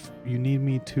 And if you need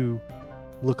me to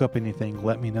look up anything,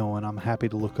 let me know, and I'm happy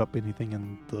to look up anything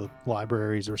in the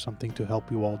libraries or something to help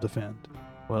you all defend.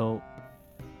 Well,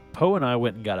 Poe and I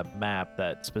went and got a map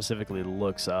that specifically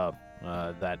looks up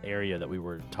that area that we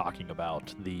were talking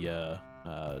about. The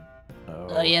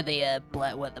Oh yeah, the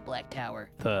Black Tower.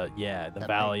 the The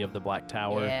Valley of the Black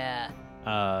Tower. Yeah.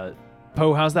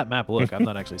 Poe, how's that map look? I've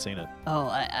not actually seen it. Oh,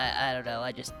 I don't know.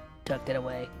 I just tucked it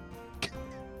away.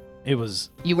 It was.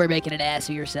 You were making an ass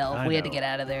of yourself. I We had to know. get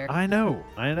out of there. I know.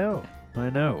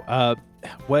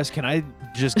 Wes, can I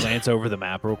just glance over the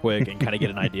map real quick and kind of get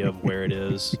an idea of where it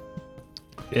is?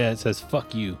 Yeah, it says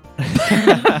fuck you.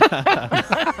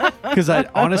 Because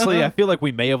honestly, I feel like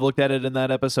we may have looked at it in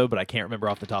that episode, but I can't remember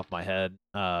off the top of my head.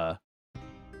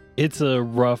 It's a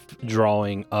rough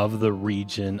drawing of the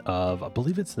region of, I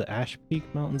believe it's the Ash Peak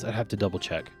Mountains. I'd have to double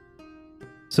check.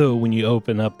 So when you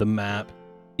open up the map,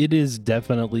 it is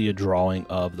definitely a drawing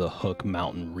of the Hook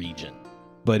Mountain region,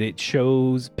 but it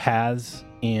shows paths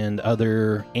and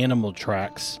other animal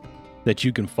tracks that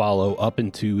you can follow up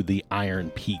into the Iron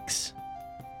Peaks.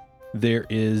 There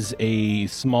is a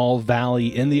small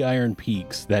valley in the Iron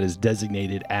Peaks that is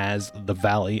designated as the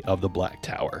Valley of the Black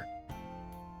Tower.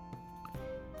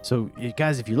 So,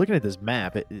 guys, if you're looking at this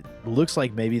map, it looks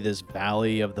like maybe this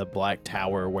Valley of the Black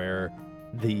Tower where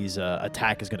these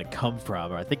attack is going to come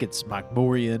from. Or I think it's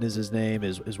Macmorian is his name,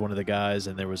 is one of the guys,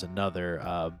 and there was another,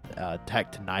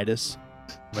 Tactonitis.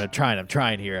 I'm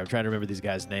trying here. I'm trying to remember these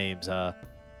guys' names.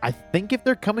 I think if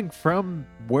they're coming from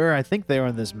where I think they are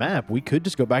on this map, we could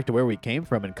just go back to where we came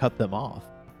from and cut them off.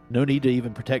 No need to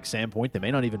even protect Sandpoint. They may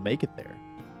not even make it there.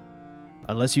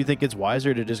 Unless you think it's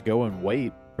wiser to just go and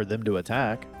wait for them to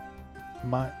attack.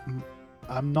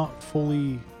 I'm not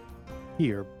fully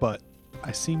here, but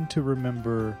I seem to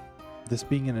remember this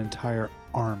being an entire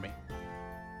army.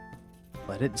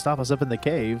 That didn't stop us up in the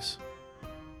caves.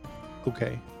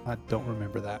 Okay, I don't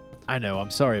remember that. I know. I'm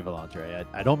sorry, Volantre.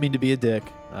 I don't mean to be a dick.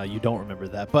 You don't remember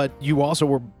that. But you also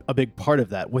were a big part of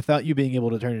that. Without you being able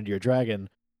to turn into your dragon,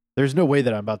 there's no way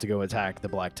that I'm about to go attack the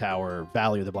Black Tower,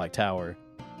 Valley of the Black Tower.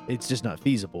 It's just not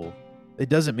feasible. It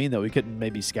doesn't mean that we couldn't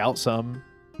maybe scout some.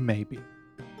 Maybe.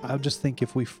 I just think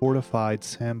if we fortified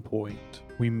Sandpoint,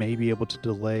 we may be able to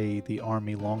delay the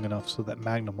army long enough so that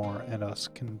Magnamar and us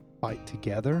can fight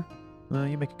together.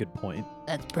 You make a good point.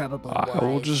 That's probably I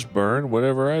will wise. just burn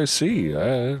whatever I see.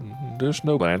 There's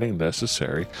no planning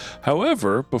necessary.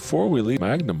 However, before we leave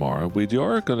Magnamar, we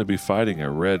are going to be fighting a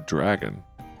red dragon.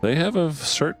 They have a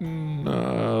certain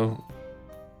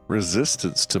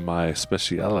resistance to my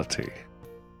speciality.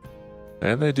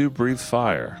 And they do breathe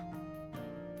fire.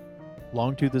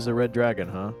 Longtooth is a red dragon,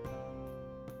 huh?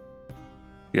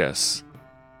 Yes,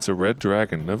 it's a red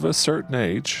dragon of a certain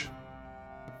age.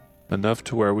 Enough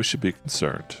to where we should be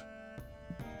concerned.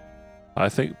 I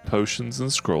think potions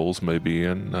and scrolls may be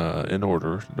in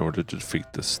order to defeat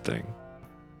this thing.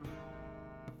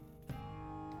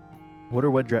 What are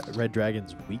red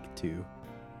dragons weak to?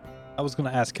 I was going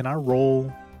to ask, can I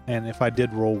roll? And if I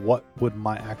did roll, what would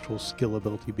my actual skill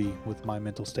ability be with my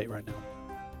mental state right now?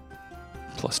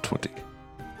 Plus 20.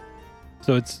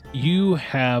 So it's you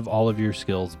have all of your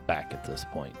skills back at this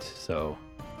point. So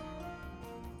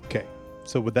Okay.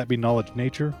 So would that be knowledge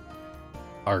nature?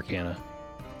 Arcana.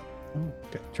 Oh,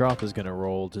 okay. Droth is going to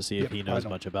roll to see if Yep, he I knows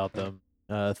don't- much about them.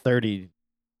 30.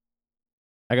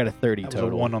 I got a 30 That was a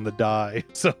total. 1 on the die.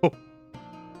 So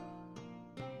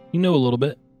You know a little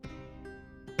bit.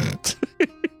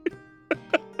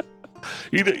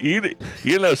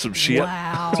 You know some shit.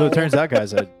 Wow. So it turns out,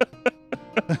 guys, I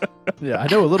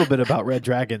know a little bit about red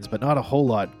dragons, but not a whole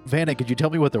lot. Vanna, could you tell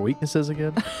me what their weakness is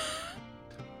again?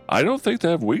 I don't think they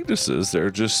have weaknesses. They're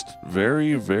just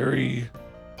very, very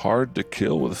hard to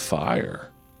kill with fire.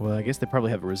 Well, I guess they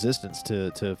probably have a resistance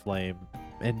to flame.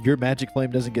 And your magic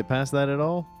flame doesn't get past that at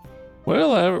all?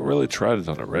 Well, I haven't really tried it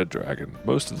on a red dragon.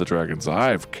 Most of the dragons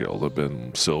I've killed have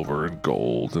been silver and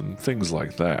gold and things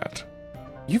like that.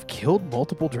 You've killed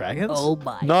multiple dragons? Oh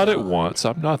my. Not at God. once.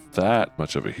 I'm not that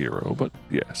much of a hero, but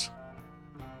yes.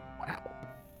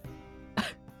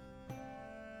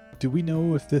 do we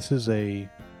know if this is a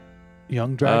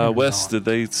young dragon? or Wes, not? did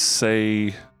they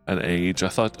say an age?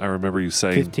 I remember you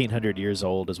saying 1,500 years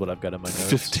old is what I've got in my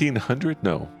notes. 1,500?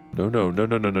 No.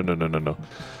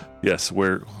 Yes,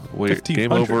 we're game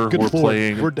 1500. over. Good We're lord,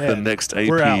 playing we're the dead. next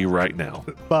We're AP out. right now.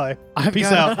 Bye. I've Peace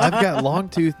got, out. I've got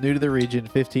Longtooth, new to the region,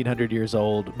 1,500 years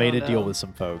old, made Oh, a deal no. with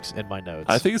some folks in my notes.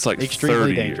 I think it's like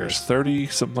Extremely 30 dangerous. years. 30,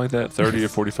 something like that. 30 or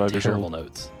 45 years Terrible old.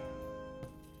 notes.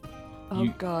 Oh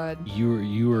You- God.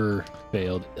 You were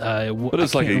failed. But I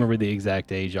it's can't like a- remember the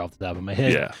exact age off the top of my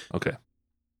head. Yeah, okay.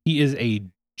 He is a Where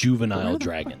juvenile the fuck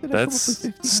dragon. did I come up That's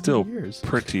with 1,500 still years?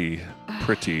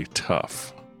 Pretty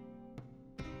tough.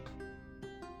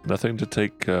 Nothing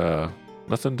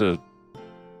to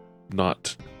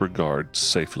not regard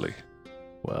safely.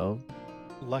 Well,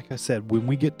 Like I said, when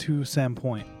we get to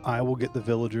Sandpoint, I will get the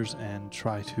villagers and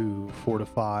try to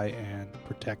fortify and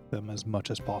protect them as much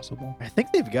as possible. I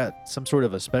think they've got some sort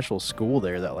of a special school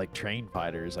there that like train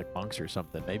fighters, like monks or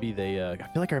something. Maybe they. I feel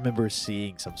like I remember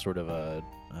seeing some sort of a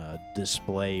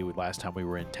display last time we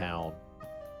were in town.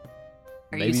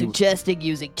 Are Maybe- you suggesting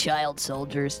using child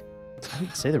soldiers? I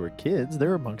didn't say they were kids. They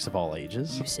were monks of all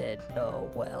ages. You said, oh,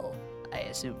 well, I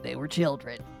assumed they were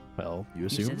children. Well, you You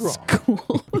assumed said wrong.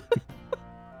 school.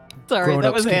 Sorry, that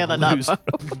Grown-ups was can't Hannah, not lose.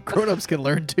 Bo. Grown-ups can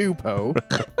learn too, Poe.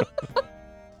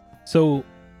 So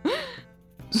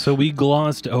we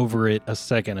glossed over it a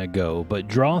second ago, but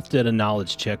Droth did a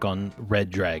knowledge check on red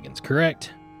dragons,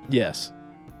 correct? Yes,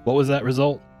 What was that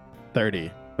result?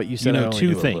 30. But you said know I only two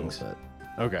knew a little things. bit.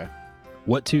 Okay.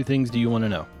 What two things do you want to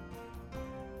know?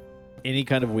 Any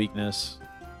kind of weakness.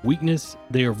 Weakness,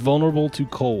 they are vulnerable to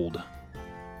cold.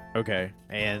 Okay.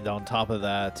 And on top of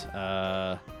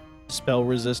that, spell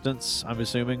resistance, I'm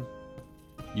assuming.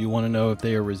 You want to know if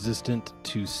they are resistant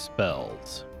to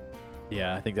spells.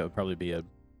 Yeah, I think that would probably be a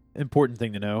important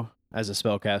thing to know as a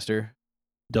spellcaster.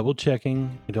 Double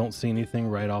checking, I don't see anything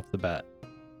right off the bat.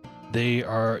 They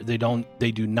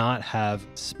do not have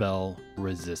spell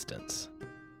resistance.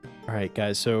 All right,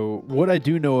 guys. So what I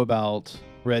do know about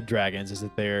red dragons is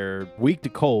that they're weak to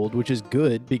cold, which is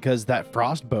good because that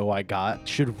frost bow I got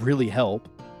should really help.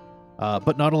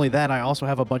 But not only that, I also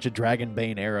have a bunch of dragon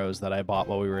bane arrows that I bought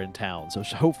while we were in town. So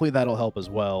hopefully that'll help as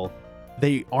well.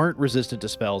 They aren't resistant to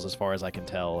spells as far as I can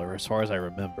tell, or as far as I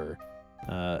remember.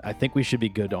 I think we should be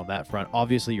good on that front.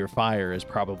 Obviously, your fire is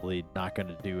probably not going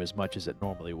to do as much as it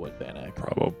normally would, Vanek.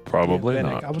 Probably Yeah,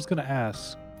 Vanek, not. I was going to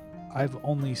ask, I've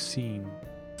only seen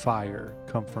fire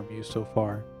come from you so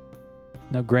far.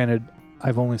 Now, granted,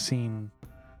 I've only seen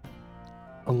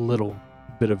a little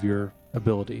bit of your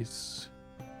abilities.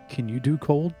 Can you do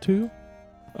cold too?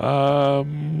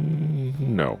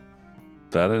 No.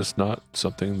 That is not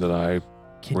something that I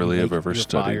Can Really you have make ever your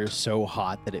studied. fire so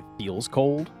hot that it feels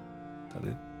cold?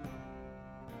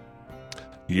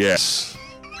 Yes,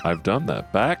 I've done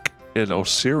that. Back in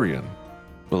Osirian,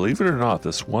 believe it or not,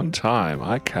 this one time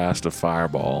I cast a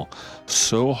fireball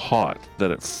so hot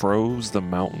that it froze the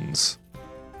mountains.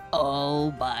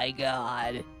 Oh my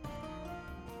God.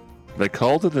 They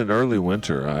called it an early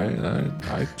winter.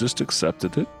 I just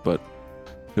accepted it, but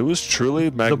it was truly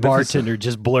The magnificent. bartender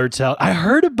just blurts out, I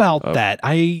heard about Oh. that.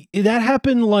 That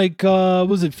happened like,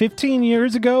 was it 15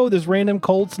 years ago? This random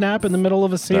cold snap in the middle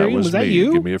of a That series? was Was that me.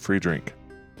 you? Give me a free drink.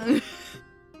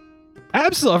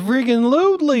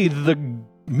 Absolutely. The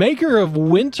maker of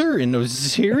winter in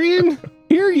Osirian?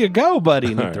 Here you go, buddy.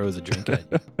 And he All right. throws a drink at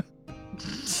you.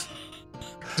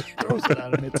 Throws it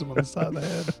out and hits him on the side of the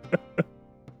head.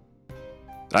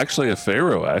 Actually, a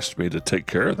pharaoh asked me to take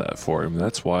care of that for him.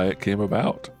 That's why it came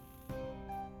about.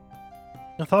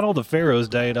 I thought all the pharaohs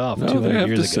died off No, they 200 have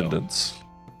years descendants.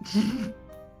 ago.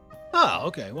 Oh,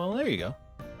 okay. Well, there you go.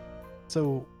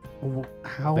 So,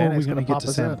 how are Vanek's we going to gonna get pop to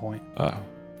us out. Sandpoint?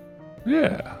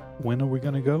 Yeah. When are we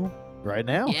going to go? Right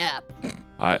now? Yeah.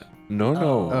 No.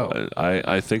 Oh.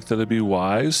 I think that it'd be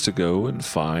wise to go and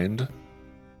find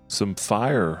some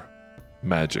fire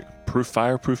magic,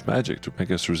 fireproof magic to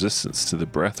make us resistance to the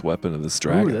breath weapon of this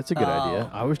dragon. Ooh, that's a good idea.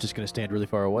 Oh. I was just going to stand really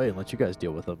far away and let you guys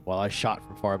deal with them while I shot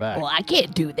from far back. Well, I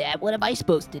can't do that. What am I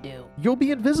supposed to do? You'll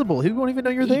be invisible. He won't even know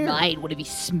you're He there. might. What if he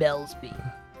smells me?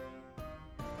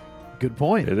 Good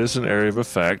point. It is an area of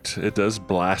effect. It does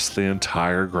blast the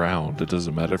entire ground. It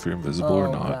doesn't matter if you're invisible or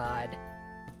not. God.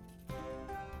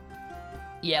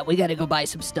 Yeah, we gotta go buy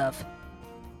some stuff.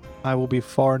 I will be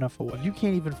far enough away. You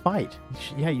can't even fight.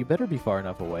 Yeah, you better be far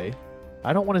enough away.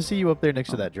 I don't want to see you up there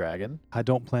next to that dragon. I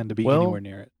don't plan to be Well- anywhere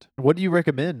near it. What do you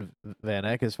recommend,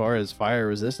 Vanek, as far as fire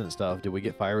resistant stuff? Do we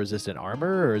get fire resistant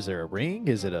armor, or is there a ring?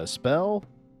 Is it a spell?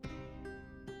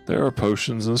 There are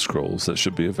potions and scrolls that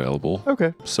should be available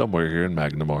Okay. somewhere here in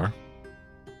Magnamar.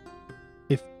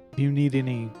 If you need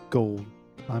any gold,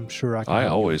 I'm sure I can. I help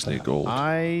you always with need that. gold.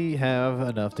 I have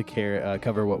enough to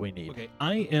cover what we need. Okay.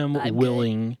 I am I'm good.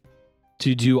 willing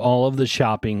to do all of the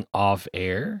shopping off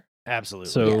air. Absolutely.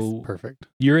 So Perfect.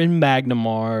 you're in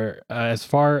Magnamar. As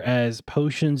far as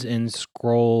potions and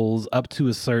scrolls up to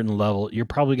a certain level, you're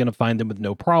probably going to find them with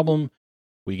no problem.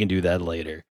 We can do that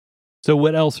later. So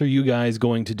what else are you guys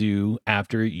going to do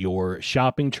after your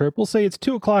shopping trip? We'll say it's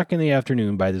 2:00 in the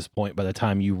afternoon by this point, by the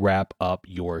time you wrap up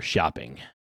your shopping.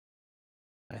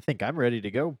 I think I'm ready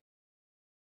to go.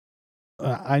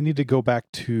 I need to go back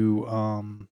to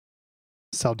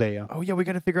Saldea. Oh yeah, we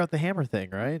got to figure out the hammer thing,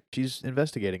 right? She's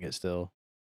investigating it still.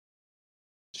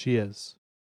 She is.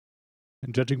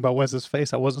 And judging by Wes's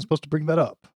face, I wasn't supposed to bring that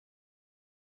up.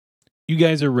 You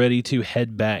guys are ready to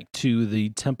head back to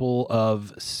the Temple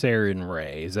of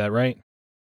Sarenrae. Is that right?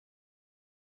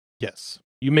 Yes.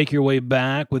 You make your way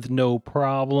back with no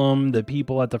problem. The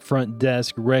people at the front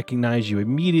desk recognize you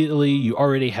immediately. You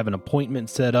already have an appointment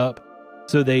set up.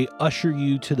 So they usher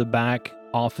you to the back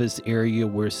office area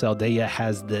where Saldea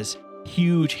has this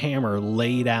huge hammer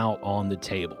laid out on the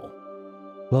table.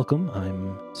 Welcome.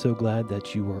 I'm so glad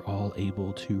that you are all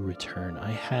able to return.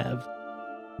 I have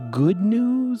good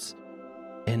news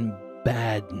and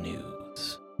bad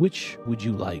news. Which would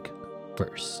you like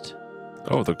first?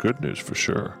 Oh, the good news for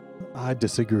sure. I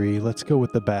disagree. Let's go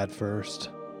with the bad first.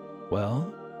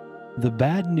 Well, the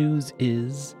bad news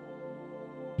is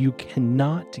you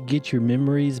cannot get your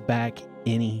memories back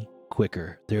any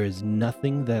quicker. There is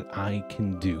nothing that I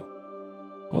can do.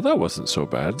 Well, that wasn't so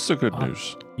bad. It's the good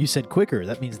news. You said quicker.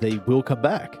 That means they will come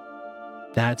back.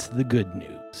 That's the good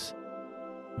news.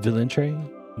 Villantre,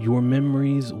 your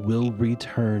memories will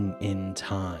return in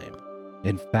time.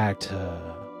 In fact,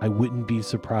 I wouldn't be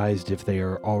surprised if they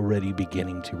are already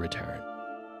beginning to return.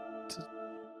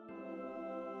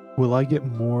 Will I get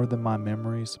more than my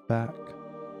memories back?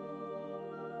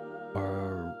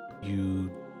 Are you...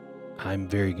 I'm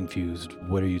very confused.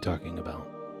 What are you talking about?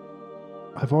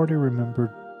 I've already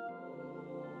remembered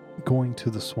going to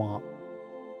the swamp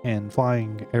and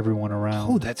flying everyone around.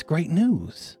 Oh, that's great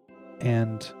news.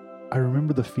 And I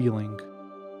remember the feeling.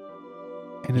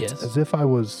 And it's Yes. as if I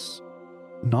was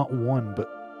not one, but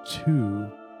two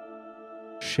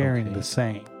sharing Okay. the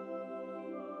same.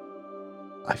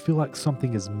 I feel like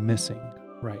something is missing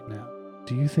right now.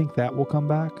 Do you think that will come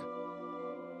back?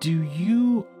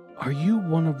 Are you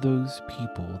one of those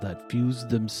people that fuse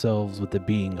themselves with the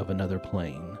being of another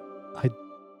plane?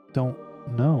 Don't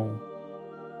know.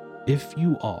 If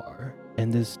you are,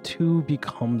 and this two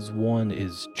becomes one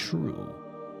is true,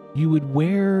 you would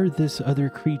wear this other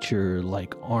creature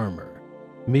like armor.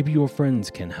 Maybe your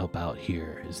friends can help out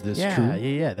here. Is this true?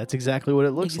 Yeah. That's exactly what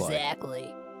it looks like.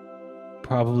 Exactly.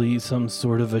 Probably some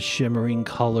sort of a shimmering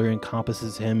color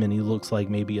encompasses him and he looks like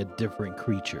maybe a different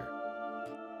creature.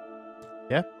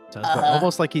 Sounds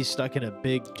almost like he's stuck in a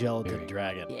big gelatin Very-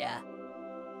 dragon. Yeah.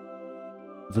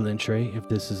 Valentre, if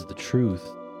this is the truth,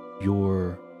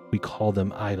 we call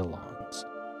them Eidolons.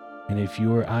 And if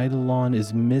your Eidolon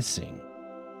is missing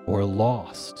or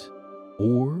lost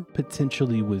or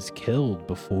potentially was killed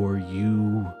before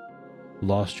you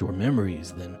lost your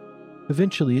memories, then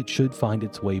eventually it should find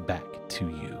its way back to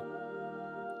you.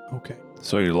 Okay.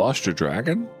 So you lost your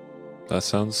dragon? That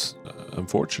sounds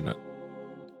unfortunate.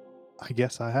 I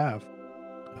guess I have.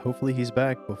 Hopefully he's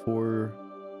back before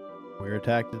We're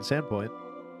attacked in Sandpoint.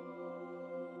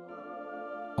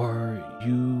 Are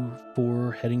you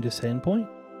for heading to Sandpoint?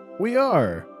 We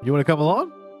are. You want to come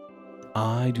along?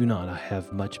 I do not. I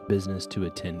have much business to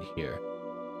attend here.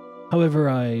 However,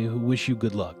 I wish you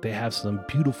good luck. They have some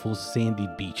beautiful sandy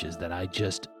beaches that I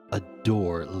just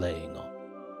adore laying on.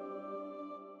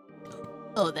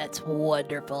 Oh, that's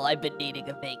wonderful. I've been needing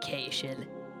a vacation.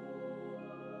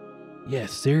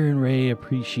 Yes, Saren Ray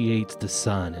appreciates the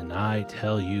sun, and I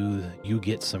tell you, you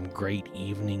get some great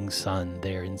evening sun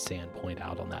there in Sandpoint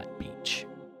out on that beach.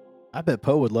 I bet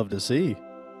Poe would love to see.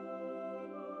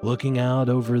 Looking out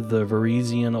over the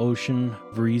Varisian Ocean,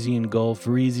 Varisian Gulf,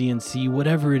 Varisian Sea,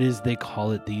 whatever it is they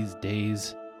call it these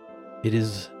days, it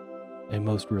is a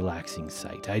most relaxing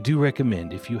sight. I do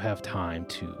recommend, if you have time,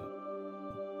 to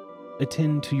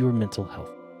attend to your mental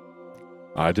health.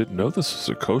 I didn't know this was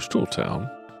a coastal town.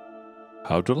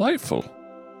 How delightful.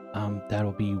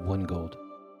 That'll be 1 gold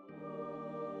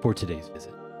for today's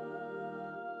visit.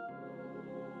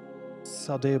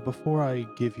 Saldea, before I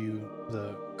give you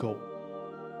the gold,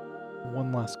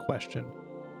 one last question.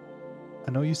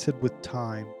 I know you said with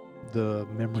time the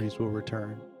memories will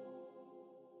return.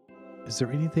 Is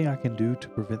there anything I can do to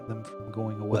prevent them from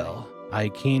going away? Well, I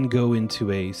can go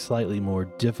into a slightly more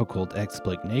difficult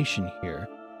explanation here.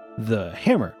 The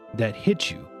hammer that hit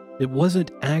you, it wasn't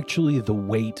actually the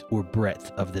weight or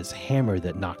breadth of this hammer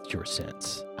that knocked your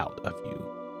sense out of you.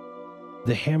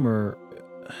 The hammer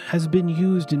has been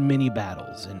used in many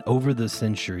battles, and over the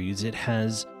centuries it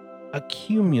has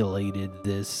accumulated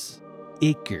this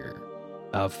ichor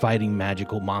of fighting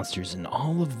magical monsters, and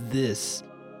all of this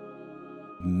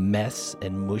mess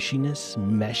and mushiness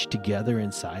meshed together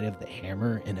inside of the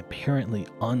hammer and apparently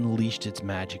unleashed its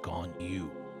magic on you.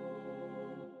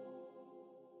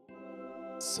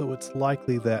 So it's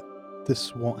likely that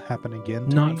this won't happen again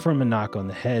to Not me? from a knock on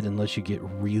the head unless you get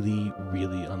really,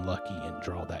 really unlucky and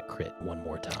draw that crit one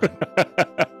more time.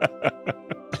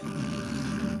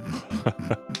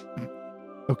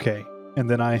 Okay. And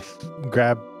then I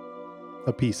grab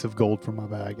a piece of gold from my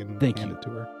bag and Thank hand you. it to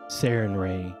her. Saren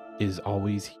Ray is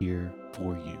always here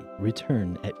for you.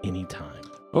 Return at any time.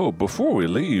 Oh, before we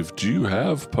leave, do you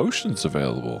have potions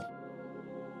available?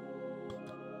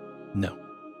 No,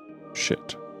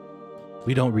 Shit.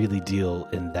 we don't really deal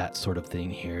in that sort of thing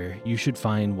here. You should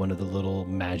find one of the little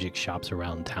magic shops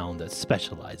around town that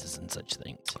specializes in such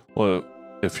things. Well,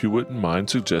 if you wouldn't mind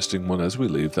suggesting one as we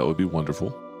leave, that would be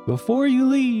wonderful. Before you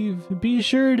leave, be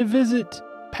sure to visit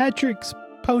Patrick's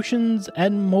Potions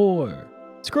and More.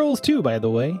 Scrolls too, by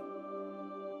the way.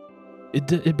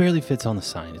 It barely fits on the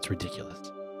sign. It's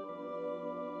ridiculous.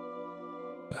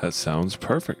 That sounds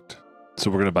perfect. So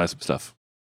we're going to buy some stuff.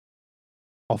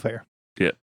 All fair.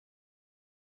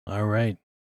 All right.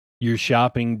 Your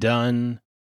shopping done.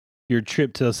 Your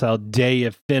trip to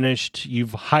Saldea finished.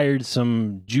 You've hired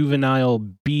some juvenile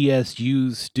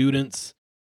BSU students.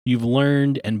 You've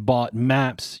learned and bought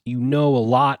maps. You know a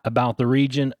lot about the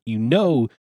region. You know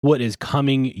what is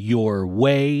coming your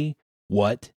way.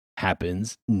 What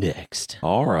happens next?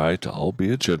 All right, I'll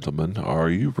be a gentleman. Are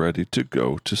you ready to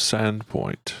go to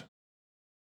Sandpoint?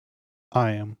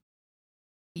 I am.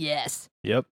 Yes.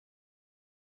 Yep.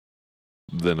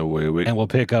 Then away we And we'll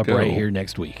pick up Go. right here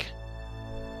next week.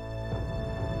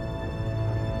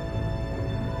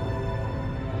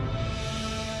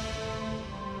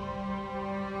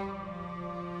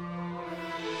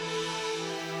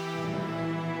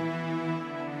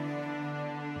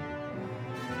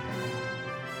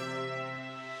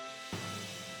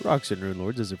 Rocks and Rune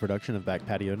Lords is a production of Back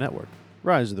Patio Network.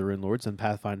 Rise of the Rune Lords and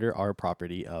Pathfinder are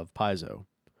property of Paizo.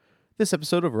 This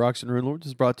episode of Rocks and Rune Lords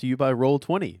is brought to you by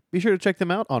Roll20. Be sure to check them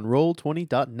out on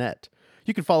roll20.net.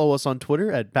 You can follow us on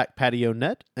Twitter at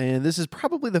BackPatioNet, and this is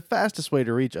probably the fastest way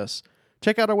to reach us.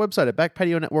 Check out our website at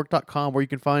backpationetwork.com, where you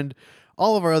can find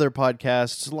all of our other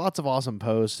podcasts, lots of awesome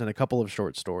posts, and a couple of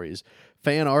short stories,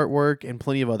 fan artwork, and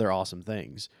plenty of other awesome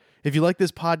things. If you like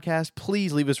this podcast,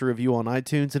 please leave us a review on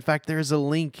iTunes. In fact, there's a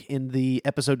link in the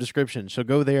episode description, so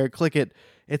go there, click it.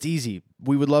 It's easy.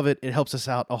 We would love it. It helps us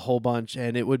out a whole bunch,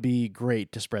 and it would be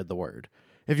great to spread the word.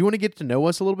 If you want to get to know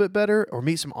us a little bit better or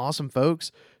meet some awesome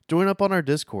folks, join up on our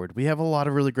Discord. We have a lot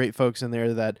of really great folks in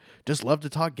there that just love to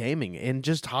talk gaming and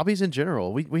just hobbies in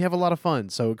general. We have a lot of fun,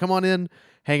 so come on in,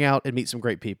 hang out, and meet some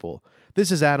great people.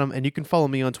 This is Adam, and you can follow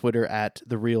me on Twitter at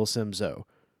TheRealSimzo.